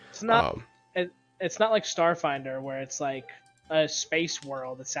 site. It's not. It's not like Starfinder, where it's like a space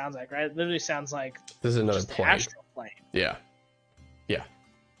world. It sounds like, right? It literally sounds like This is another just the plane. astral plane. Yeah.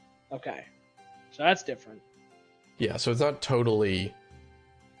 Okay, so that's different. Yeah, so it's not totally.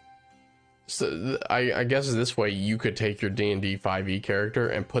 So I guess this way you could take your D&D 5e character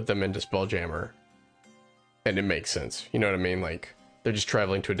and put them into Spelljammer, and it makes sense. You know what I mean? Like they're just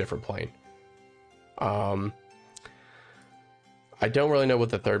traveling to a different plane. I don't really know what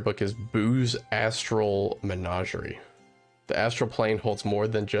the third book is. Boo's Astral Menagerie. The astral plane holds more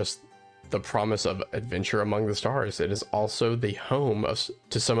than just the promise of adventure among the stars. It is also the home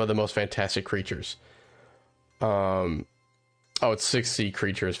to some of the most fantastic creatures. It's 60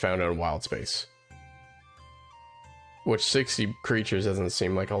 creatures found in wild space. Which 60 creatures doesn't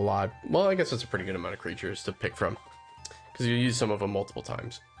seem like a lot. Well, I guess it's a pretty good amount of creatures to pick from, because you use some of them multiple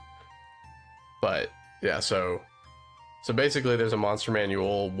times. But yeah, so basically there's a monster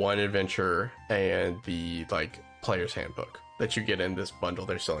manual, one adventure, and the like player's handbook that you get in this bundle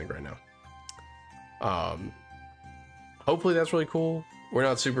they're selling right now. Hopefully that's really cool. We're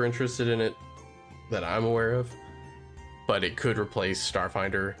not super interested in it that I'm aware of, but it could replace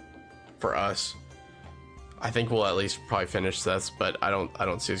Starfinder for us. I think we'll at least probably finish this, but I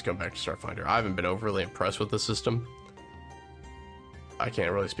don't see us going back to Starfinder. I haven't been overly impressed with the system. I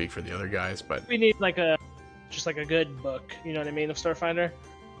can't really speak for the other guys, but We need like a good book. You know what I mean? Of Starfinder. I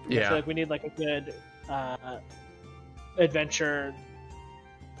yeah, feel like we need like a good adventure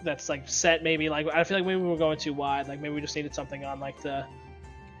that's like set. Maybe like I feel like maybe we're going too wide. Like maybe we just needed something on like the.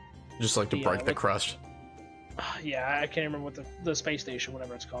 just like to Yeah, break the like- crust. Yeah, I can't remember what the space station,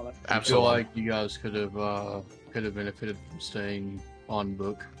 whatever it's called. I feel Absolutely. like you guys could have benefited from staying on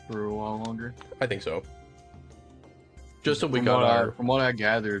book for a while longer. I think so. Just so we From got what our. from what I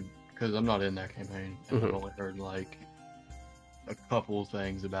gathered, because I'm not in that campaign, and I've Mhm. only heard like a couple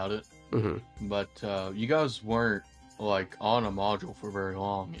things about it. Mhm. But you guys weren't like on a module for very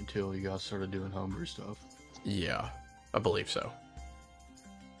long until you guys started doing homebrew stuff. Yeah, I believe so.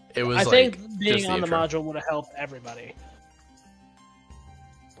 It was I like think being just on the intro. module would have helped everybody.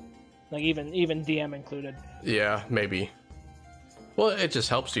 Like even DM included. Yeah, maybe. Well, it just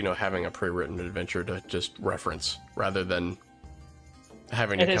helps, having a pre-written adventure to just reference rather than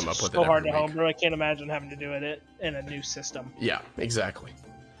having to It is come up with so it hard every to week. homebrew. I can't imagine having to do it in a new system. Yeah, exactly.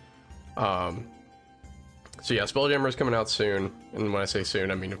 So yeah, Spelljammer is coming out soon, and when I say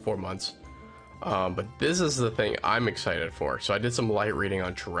soon, I mean in 4 months. But this is the thing I'm excited for. So I did some light reading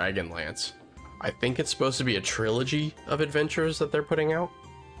on Dragonlance. I think it's supposed to be a trilogy of adventures that they're putting out.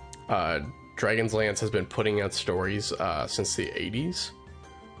 Dragonlance has been putting out stories since the 80s.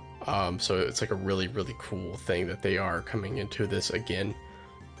 So it's like a really, really cool thing that they are coming into this again.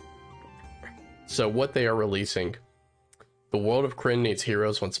 So what they are releasing: the world of Krynn needs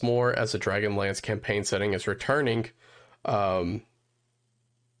heroes once more, as the Dragonlance campaign setting is returning.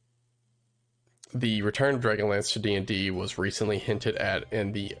 The return of Dragonlance to D&D was recently hinted at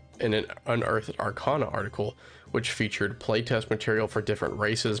in an Unearthed Arcana article, which featured playtest material for different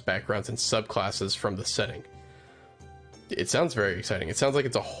races, backgrounds, and subclasses from the setting. It sounds very exciting. It sounds like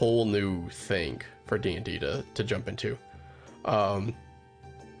it's a whole new thing for D&D to jump into. I'll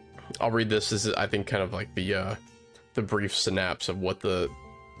read this. This is, I think, kind of like the brief synapse of what the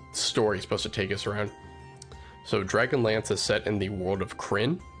story is supposed to take us around. So Dragonlance is set in the world of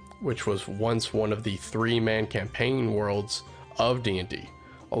Krynn, which was once one of the 3-man campaign worlds of D&D,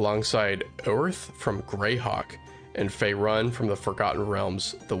 alongside Earth from Greyhawk and Faerun from the Forgotten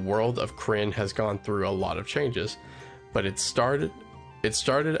Realms. The world of Krynn has gone through a lot of changes, but it started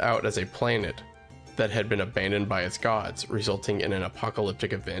out as a planet that had been abandoned by its gods, resulting in an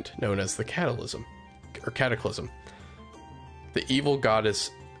apocalyptic event known as the Cataclysm. The evil goddess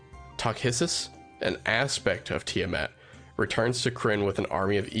Takhisis, an aspect of Tiamat, returns to Krynn with an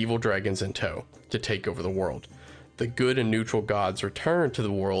army of evil dragons in tow to take over the world. The good and neutral gods return to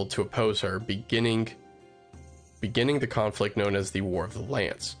the world to oppose her, beginning the conflict known as the War of the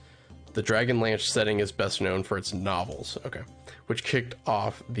Lance. The Dragonlance setting is best known for its novels, which kicked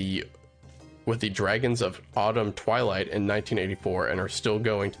off with the Dragons of Autumn Twilight in 1984 and are still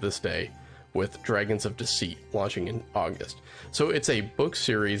going to this day, with Dragons of Deceit launching in August. So it's a book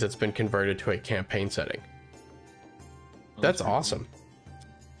series that's been converted to a campaign setting. That's awesome.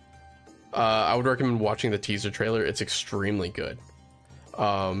 I would recommend watching the teaser trailer. It's extremely good.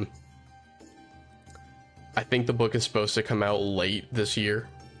 I think the book is supposed to come out late this year,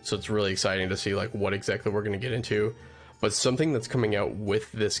 so it's really exciting to see like what exactly we're going to get into. But something that's coming out with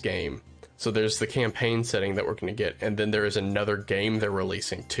this game. So there's the campaign setting that we're going to get, and then there is another game they're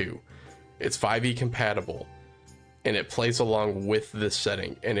releasing too. It's 5e compatible, and it plays along with this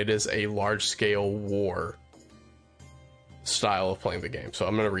setting, and it is a large-scale war style of playing the game. So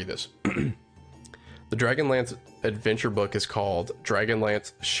I'm going to read this. The Dragonlance adventure book is called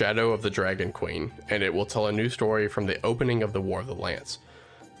Dragonlance Shadow of the Dragon Queen, and it will tell a new story from the opening of the War of the Lance.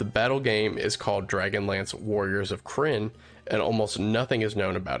 The battle game is called Dragonlance Warriors of Krynn, and almost nothing is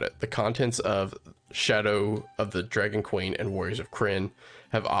known about it. The contents of Shadow of the Dragon Queen and Warriors of Krynn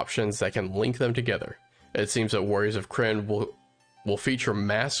have options that can link them together. It seems that Warriors of Krynn will feature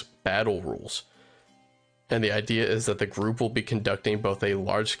mass battle rules, and the idea is that the group will be conducting both a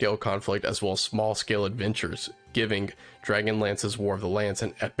large-scale conflict as well as small-scale adventures, giving Dragonlance's War of the Lance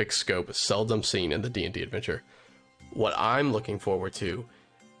an epic scope seldom seen in the D&D adventure. What I'm looking forward to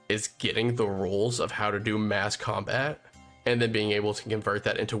is getting the rules of how to do mass combat, and then being able to convert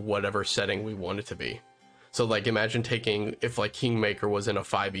that into whatever setting we want it to be. So, like, imagine taking, if, like, Kingmaker was in a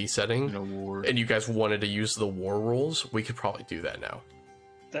 5e setting, In a war. and you guys wanted to use the war rules, we could probably do that now.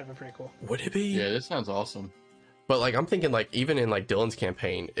 That'd be pretty cool. Would it be? Yeah, this sounds awesome. But, like, I'm thinking, like, even in, like, Dylan's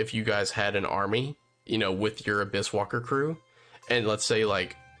campaign, if you guys had an army, you know, with your Abyss Walker crew, and let's say,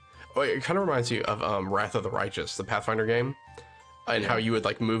 like, oh, it kind of reminds you of Wrath of the Righteous, the Pathfinder game, and how you would,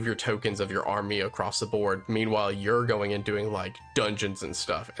 like, move your tokens of your army across the board. Meanwhile, you're going and doing, like, dungeons and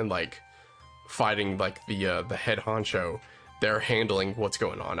stuff, and, like, fighting, like, the head honcho. They're handling what's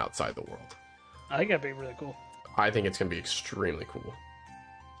going on outside the world. I think that'd be really cool. I think it's going to be extremely cool.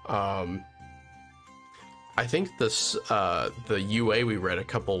 I think this the UA we read a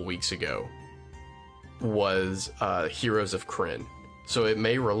couple weeks ago was Heroes of Krynn, so it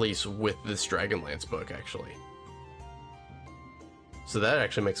may release with this Dragonlance book actually. So that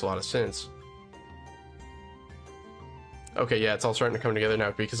actually makes a lot of sense. Okay, yeah, it's all starting to come together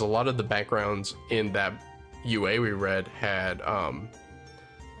now because a lot of the backgrounds in that UA we read had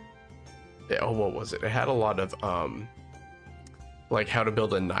what was it? It had a lot of like how to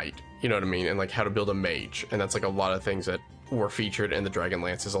build a knight, you know what I mean, and like how to build a mage, and that's like a lot of things that were featured in the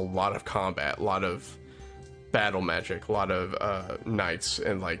Dragonlance. Is a lot of combat, a lot of battle magic, a lot of knights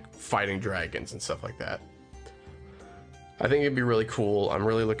and like fighting dragons and stuff like that. I think it'd be really cool. I'm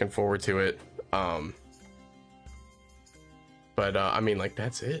really looking forward to it. But I mean, like,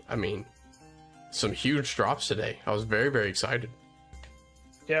 that's it. I mean, some huge drops today. I was very, very excited.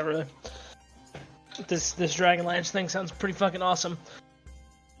 Yeah, really. This Dragonlance thing sounds pretty fucking awesome.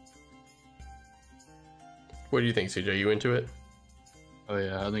 What do you think, CJ? You into it? Oh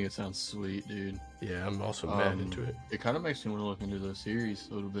yeah, I think it sounds sweet, dude. Yeah, I'm also mad into it. It kind of makes me want to look into the series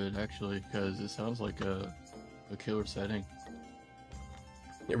a little bit, actually, because it sounds like a killer setting.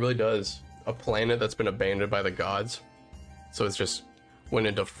 It really does. A planet that's been abandoned by the gods. So it's just went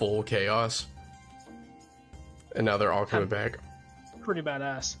into full chaos. And now they're all coming back. Pretty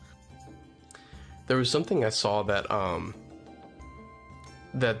badass. There was something I saw that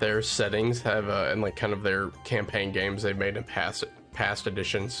that their settings have and like kind of their campaign games they've made in past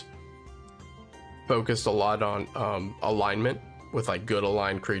editions focused a lot on alignment with like good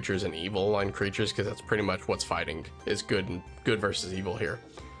aligned creatures and evil aligned creatures, because that's pretty much what's fighting, is good versus evil here.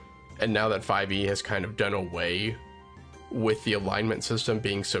 And now that 5e has kind of done away with the alignment system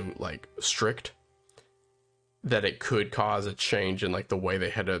being so like strict, that it could cause a change in like the way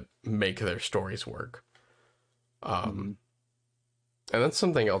they had to make their stories work. And that's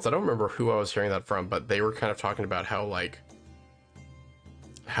something else. I don't remember who I was hearing that from, but they were kind of talking about how like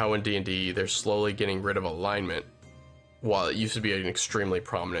how in D&D they're slowly getting rid of alignment, while it used to be an extremely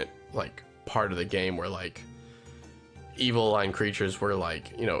prominent like part of the game where like evil aligned creatures were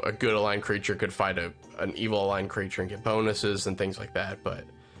like, you know, a good aligned creature could fight an evil aligned creature and get bonuses and things like that. But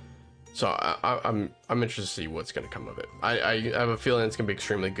so I'm interested to see what's going to come of it. I have a feeling it's going to be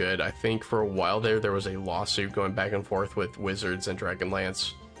extremely good. I think for a while there was a lawsuit going back and forth with Wizards and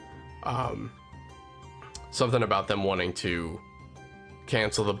Dragonlance. Something about them wanting to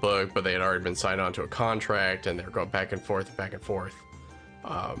cancel the book, but they had already been signed onto a contract, and they're going back and forth.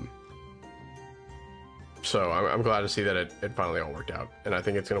 So I'm glad to see that it finally all worked out, and I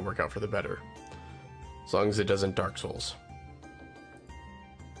think it's going to work out for the better, as long as it doesn't Dark Souls.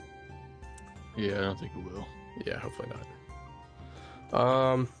 Yeah, I don't think it will. Yeah, hopefully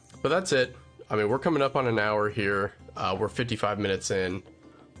not. But that's it. I mean, we're coming up on an hour here. We're 55 minutes in.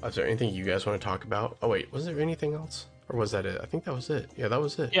 Is there anything you guys want to talk about? Oh wait, was there anything else? Or was that it? I think that was it. Yeah, that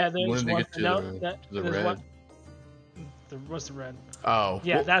was it. Yeah, there's When did they one. get to No, the there's red? one. What's the red? Oh.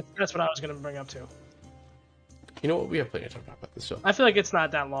 Yeah, well, that's what I was gonna bring up too. you know what? We have plenty to talk about this stuff. I feel like it's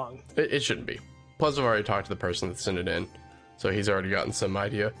not that long. It shouldn't be. Plus, I've already talked to the person that sent it in, so he's already gotten some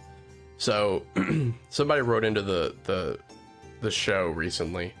idea. So, somebody wrote into the show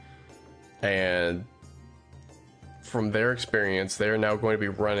recently, and from their experience, they're now going to be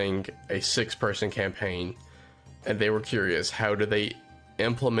running a 6-person campaign, and they were curious, how do they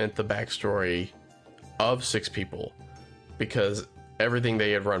implement the backstory of 6 people? Because everything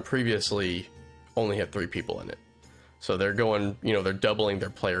they had run previously only had 3 people in it. So they're going, you know, they're doubling their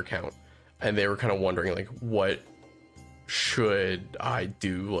player count, and they were kind of wondering, like, what should I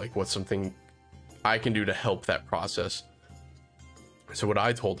do? Like, what's something I can do to help that process? So what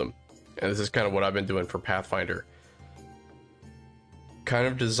I told them, and this is kind of what I've been doing for Pathfinder, kind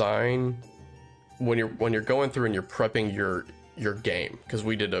of design when you're going through and you're prepping your game, because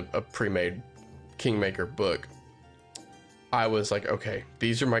we did a pre-made Kingmaker book. I was like, okay,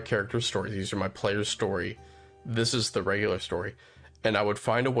 these are my character stories, these are my player's story, this is the regular story, and I would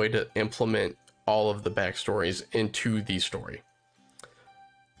find a way to implement all of the backstories into the story.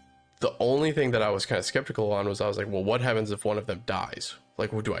 The only thing that I was kind of skeptical on was, I was like, well, what happens if one of them dies?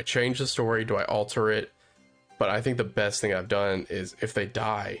 Like, well, do I change the story? Do I alter it? But I think the best thing I've done is, if they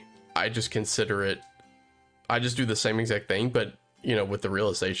die, I just consider it, I just do the same exact thing, but, you know, with the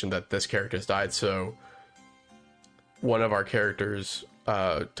realization that this character has died. So one of our characters,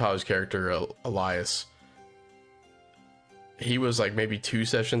 Tao's character, Elias, he was like maybe 2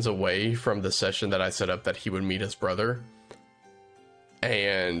 sessions away from the session that I set up that he would meet his brother.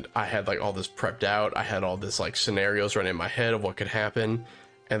 And I had like all this prepped out. I had all this like scenarios running in my head of what could happen.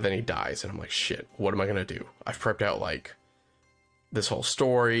 And then he dies. And I'm like, shit, what am I going to do? I've prepped out like this whole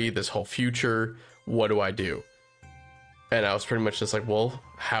story, this whole future. What do I do? And I was pretty much just like, well,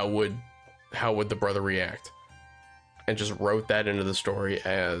 how would the brother react? And just wrote that into the story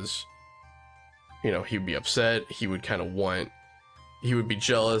as, you know, he would be upset. He would kind of he would be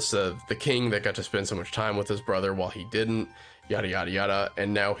jealous of the king that got to spend so much time with his brother while he didn't, yada, yada, yada.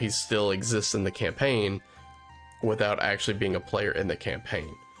 And now he still exists in the campaign without actually being a player in the campaign.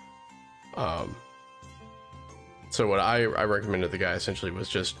 So what I recommended to the guy essentially was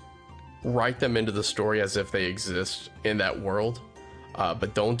just write them into the story as if they exist in that world.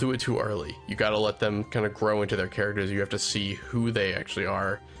 But don't do it too early. You got to let them kind of grow into their characters. You have to see who they actually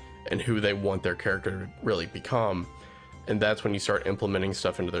are and who they want their character to really become. And that's when you start implementing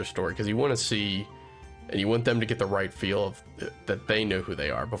stuff into their story, because you want to see, and you want them to get the right feel of that they know who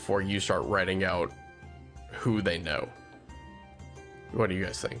they are before you start writing out who they know. What do you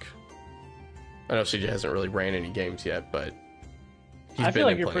guys think? I know CJ hasn't really ran any games yet, but I feel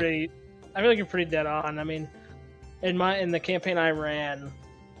like you're pretty dead on. I mean, in the campaign I ran,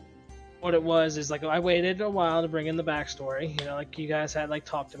 what it was is like, I waited a while to bring in the backstory, you know, like you guys had like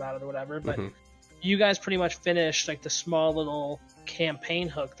talked about it or whatever, but you guys pretty much finished like the small little campaign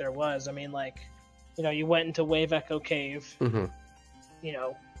hook there was. I mean, like, you know, you went into Wave Echo Cave, you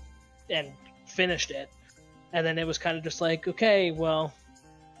know, and finished it, and then it was kind of just like, okay, well,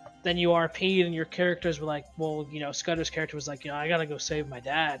 then you RP'd and your characters were like, well, you know, Scudder's character was like, you know, I gotta go save my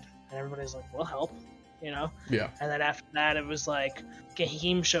dad, and everybody's like, well, help. you know? Yeah. And then after that, it was like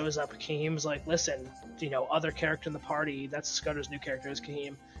Kahim shows up. Kahim's like, listen, other character in the party. That's Scudder's new character is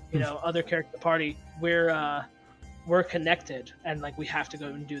Kahim. Other character in the party. We're connected, and like we have to go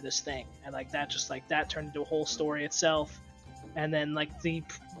and do this thing. And like that turned into a whole story itself. And then like the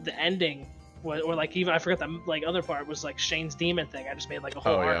ending, or like even I forgot the like other part was like Shane's demon thing. I just made like a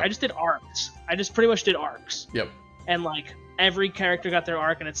whole arc. Yeah. I just did arcs. I just pretty much did arcs. Yep. And like every character got their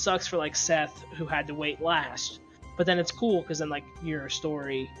arc, and it sucks for like Seth who had to wait last. But then it's cool because then like your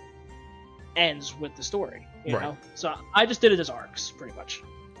story ends with the story, you know. So I just did it as arcs, pretty much.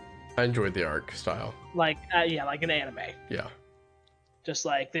 I enjoyed the arc style. Like like an anime. Yeah. Just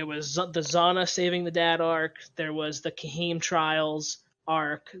like there was the Zana saving the dad arc, there was the Kahim trials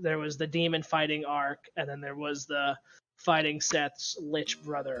arc, there was the demon fighting arc, and then there was the fighting Seth's Lich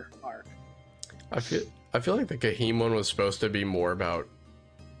brother arc. I feel like the Kahim one was supposed to be more about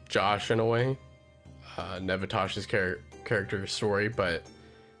Josh in a way, Nevatosh's character story, but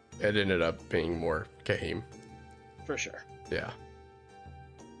it ended up being more Kahim. For sure. Yeah.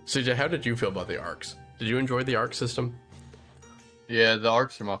 CJ, how did you feel about the arcs? Did you enjoy the arc system? Yeah, the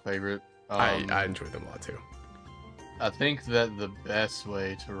arcs are my favorite. I enjoyed them a lot too. I think that the best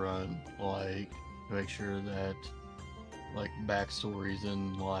way to run, like, make sure that, like, backstories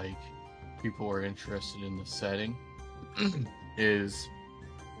and, like, people are interested in the setting is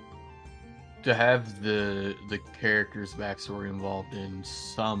to have the character's backstory involved in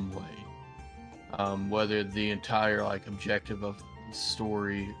some way. Whether the entire, like, objective of the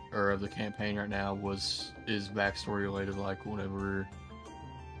story or of the campaign right now is backstory related, like whenever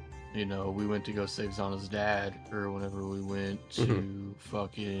we went to go save Zana's dad, or whenever we went to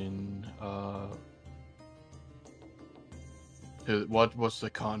fucking what's the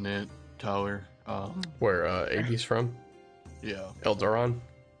continent, Tyler? Where AD's from? Yeah, Eldoron.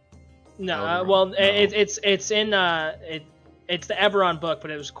 No, Eldoron. Well, No. it's in it's the Eberron book,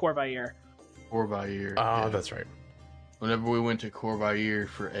 but it was Corvair. Corvair. Oh, yeah. that's right. Whenever we went to Corvair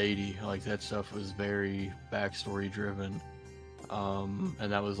for 80, like that stuff was very backstory driven.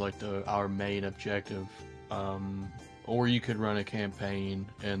 And that was like our main objective. Or you could run a campaign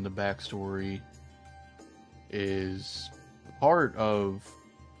and the backstory is part of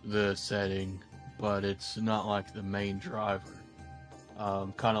the setting, but it's not like the main driver.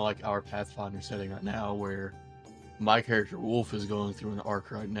 Kind of like our Pathfinder setting right now, where my character Wolf is going through an arc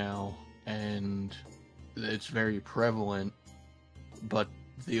right now, and it's very prevalent, but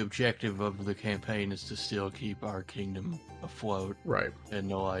the objective of the campaign is to still keep our kingdom afloat, Right. and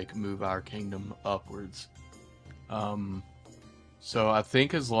to like move our kingdom upwards. So I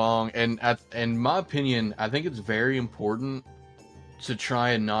think as long, and in my opinion, I think it's very important to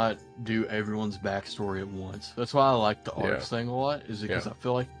try and not do everyone's backstory at once. That's why I like the arcs thing a lot, is because I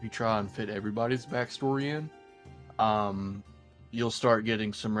feel like if you try and fit everybody's backstory in, you'll start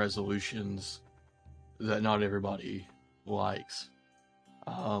getting some resolutions that not everybody likes.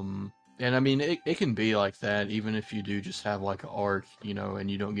 And I mean, it can be like that even if you do just have like an arc, and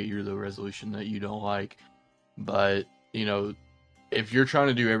you don't get the resolution that you don't like. But, if you're trying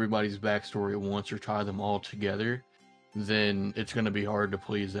to do everybody's backstory at once or tie them all together, then it's going to be hard to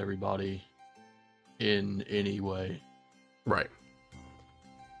please everybody in any way. Right.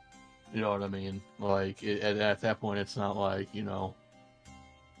 You know what I mean? Like, at that point, it's not like,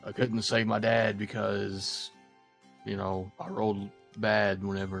 I couldn't save my dad because, I rolled bad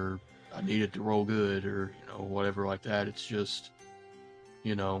whenever I needed to roll good, or, whatever like that. It's just,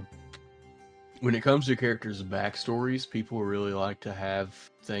 when it comes to characters' backstories, people really like to have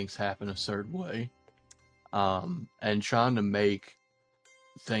things happen a certain way. And trying to make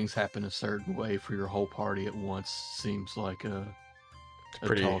things happen a certain way for your whole party at once seems like a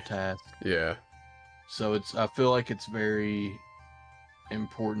pretty tall task. Yeah. So I feel like it's very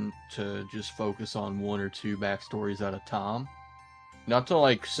important to just focus on one or two backstories at a time. Not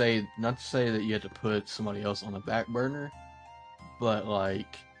to say that you have to put somebody else on the back burner, but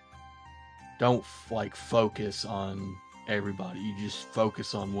like, don't focus on everybody. You just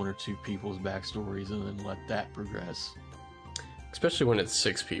focus on one or two people's backstories and then let that progress. Especially when it's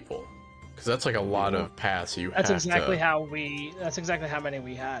 6 people, because that's like a lot of paths you That's have exactly to... That's exactly how many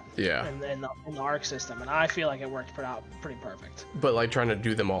we had. Yeah. In the arc system, and I feel like it worked pretty perfect. But like trying to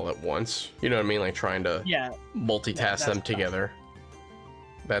do them all at once, you know what I mean? Like trying to multitask them together.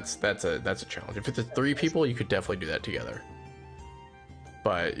 That's a challenge. If it's 3 people, you could definitely do that together.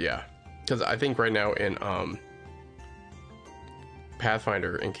 But yeah, because I think right now in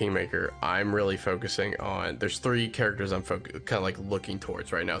Pathfinder and Kingmaker, I'm really focusing on, there's 3 characters I'm kind of like looking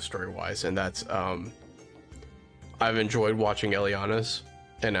towards right now story wise, and that's I've enjoyed watching Eliana's,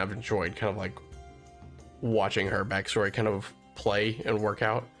 and I've enjoyed kind of like watching her backstory kind of play and work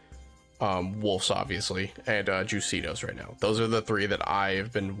out. Wolf's obviously, and Juicitos right now. Those are the 3 that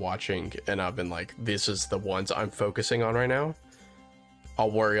I've been watching, and I've been like, this is the ones I'm focusing on right now.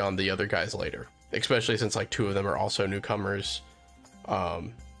 I'll worry on the other guys later, especially since like 2 of them are also newcomers.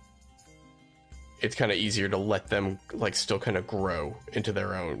 It's kind of easier to let them like still kind of grow into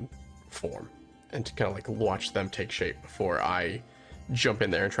their own form and to kind of like watch them take shape before I jump in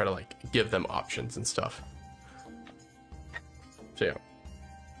there and try to like give them options and stuff. So yeah.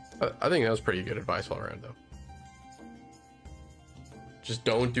 I think that was pretty good advice all around, though. Just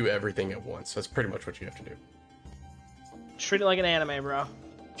don't do everything at once. That's pretty much what you have to do. Treat it like an anime, bro.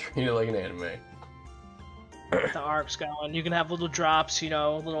 Treat it like an anime. The arcs going. You can have little drops, you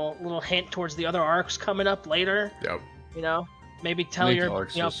know, little hint towards the other arcs coming up later. Yep. You know, maybe tell Make your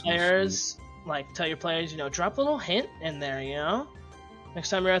players, you know, drop a little hint in there. You know, next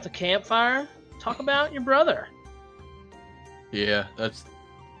time you're at the campfire, talk about your brother. Yeah, that's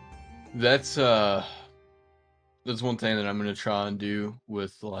one thing that I'm gonna try and do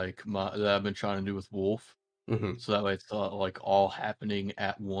with like that I've been trying to do with Wolf. Mm-hmm. So that way it's like all happening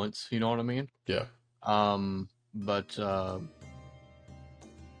at once. You know what I mean? Yeah. But man,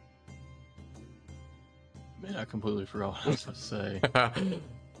 I completely forgot what I was going to say.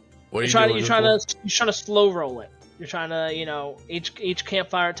 What are you You're trying to slow roll it. You're trying to, you know, each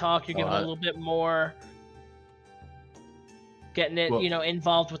campfire talk, you're giving a little bit more, getting it, you know,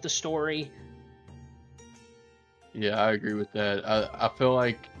 involved with the story. Yeah, I agree with that. I feel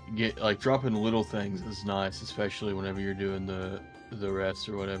like dropping little things is nice, especially whenever you're doing the rest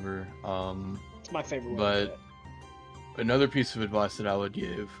or whatever. It's my favorite. But another piece of advice that I would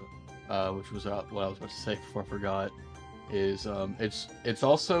give, which was what I was about to say before I forgot, is it's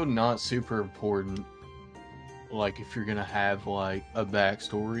also not super important. Like if you're gonna have like a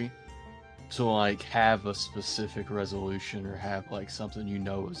backstory, to like have a specific resolution or have like something you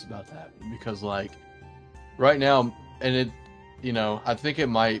know is about to happen, because like right now, and it, you know, I think it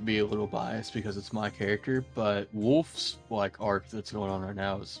might be a little biased because it's my character, but Wolf's like arc that's going on right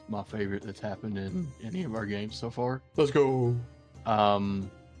now is my favorite that's happened in any of our games so far. Let's go.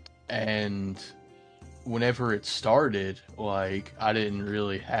 And whenever it started, like I didn't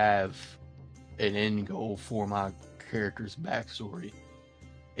really have an end goal for my character's backstory.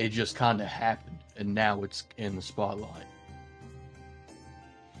 It just kind of happened, and now it's in the spotlight.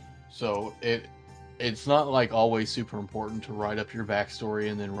 So it's not like always super important to write up your backstory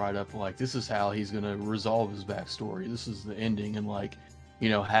and then write up like this is how he's gonna resolve his backstory. This is the ending, and like, you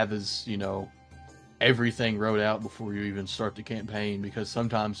know, have his, you know, everything wrote out before you even start the campaign, because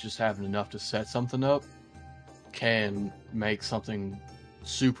sometimes just having enough to set something up can make something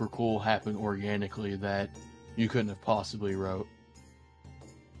super cool happen organically that you couldn't have possibly wrote.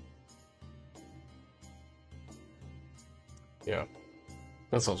 Yeah,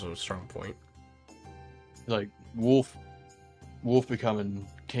 that's also a strong point. Like Wolf becoming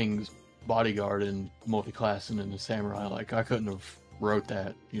King's bodyguard and multi-classing in the samurai, like I couldn't have wrote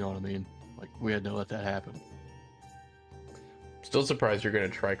that, you know what I mean? Like we had to let that happen. Still surprised you're gonna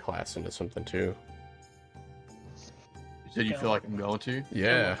try class into something too. You said you feel like I'm going to?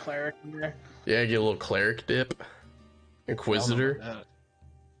 Yeah. Cleric in there. Yeah, get a little cleric dip. Inquisitor.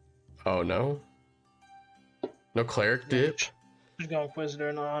 Oh no. No cleric dip? Just go Inquisitor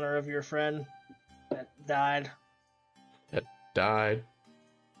in honor of your friend that died.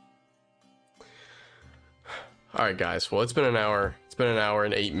 Alright guys, well it's been an hour. It's been an hour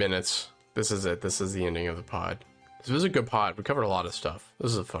and 8 minutes. This is it. This is the ending of the pod. This was a good pod. We covered a lot of stuff.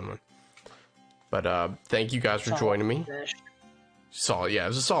 This is a fun one. But thank you guys for joining me. Solid, yeah, it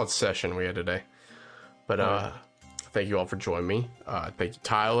was a solid session we had today. But thank you all for joining me. Thank you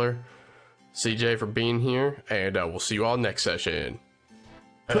Tyler, CJ for being here, and we'll see you all next session.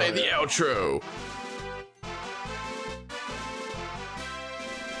 Play the outro.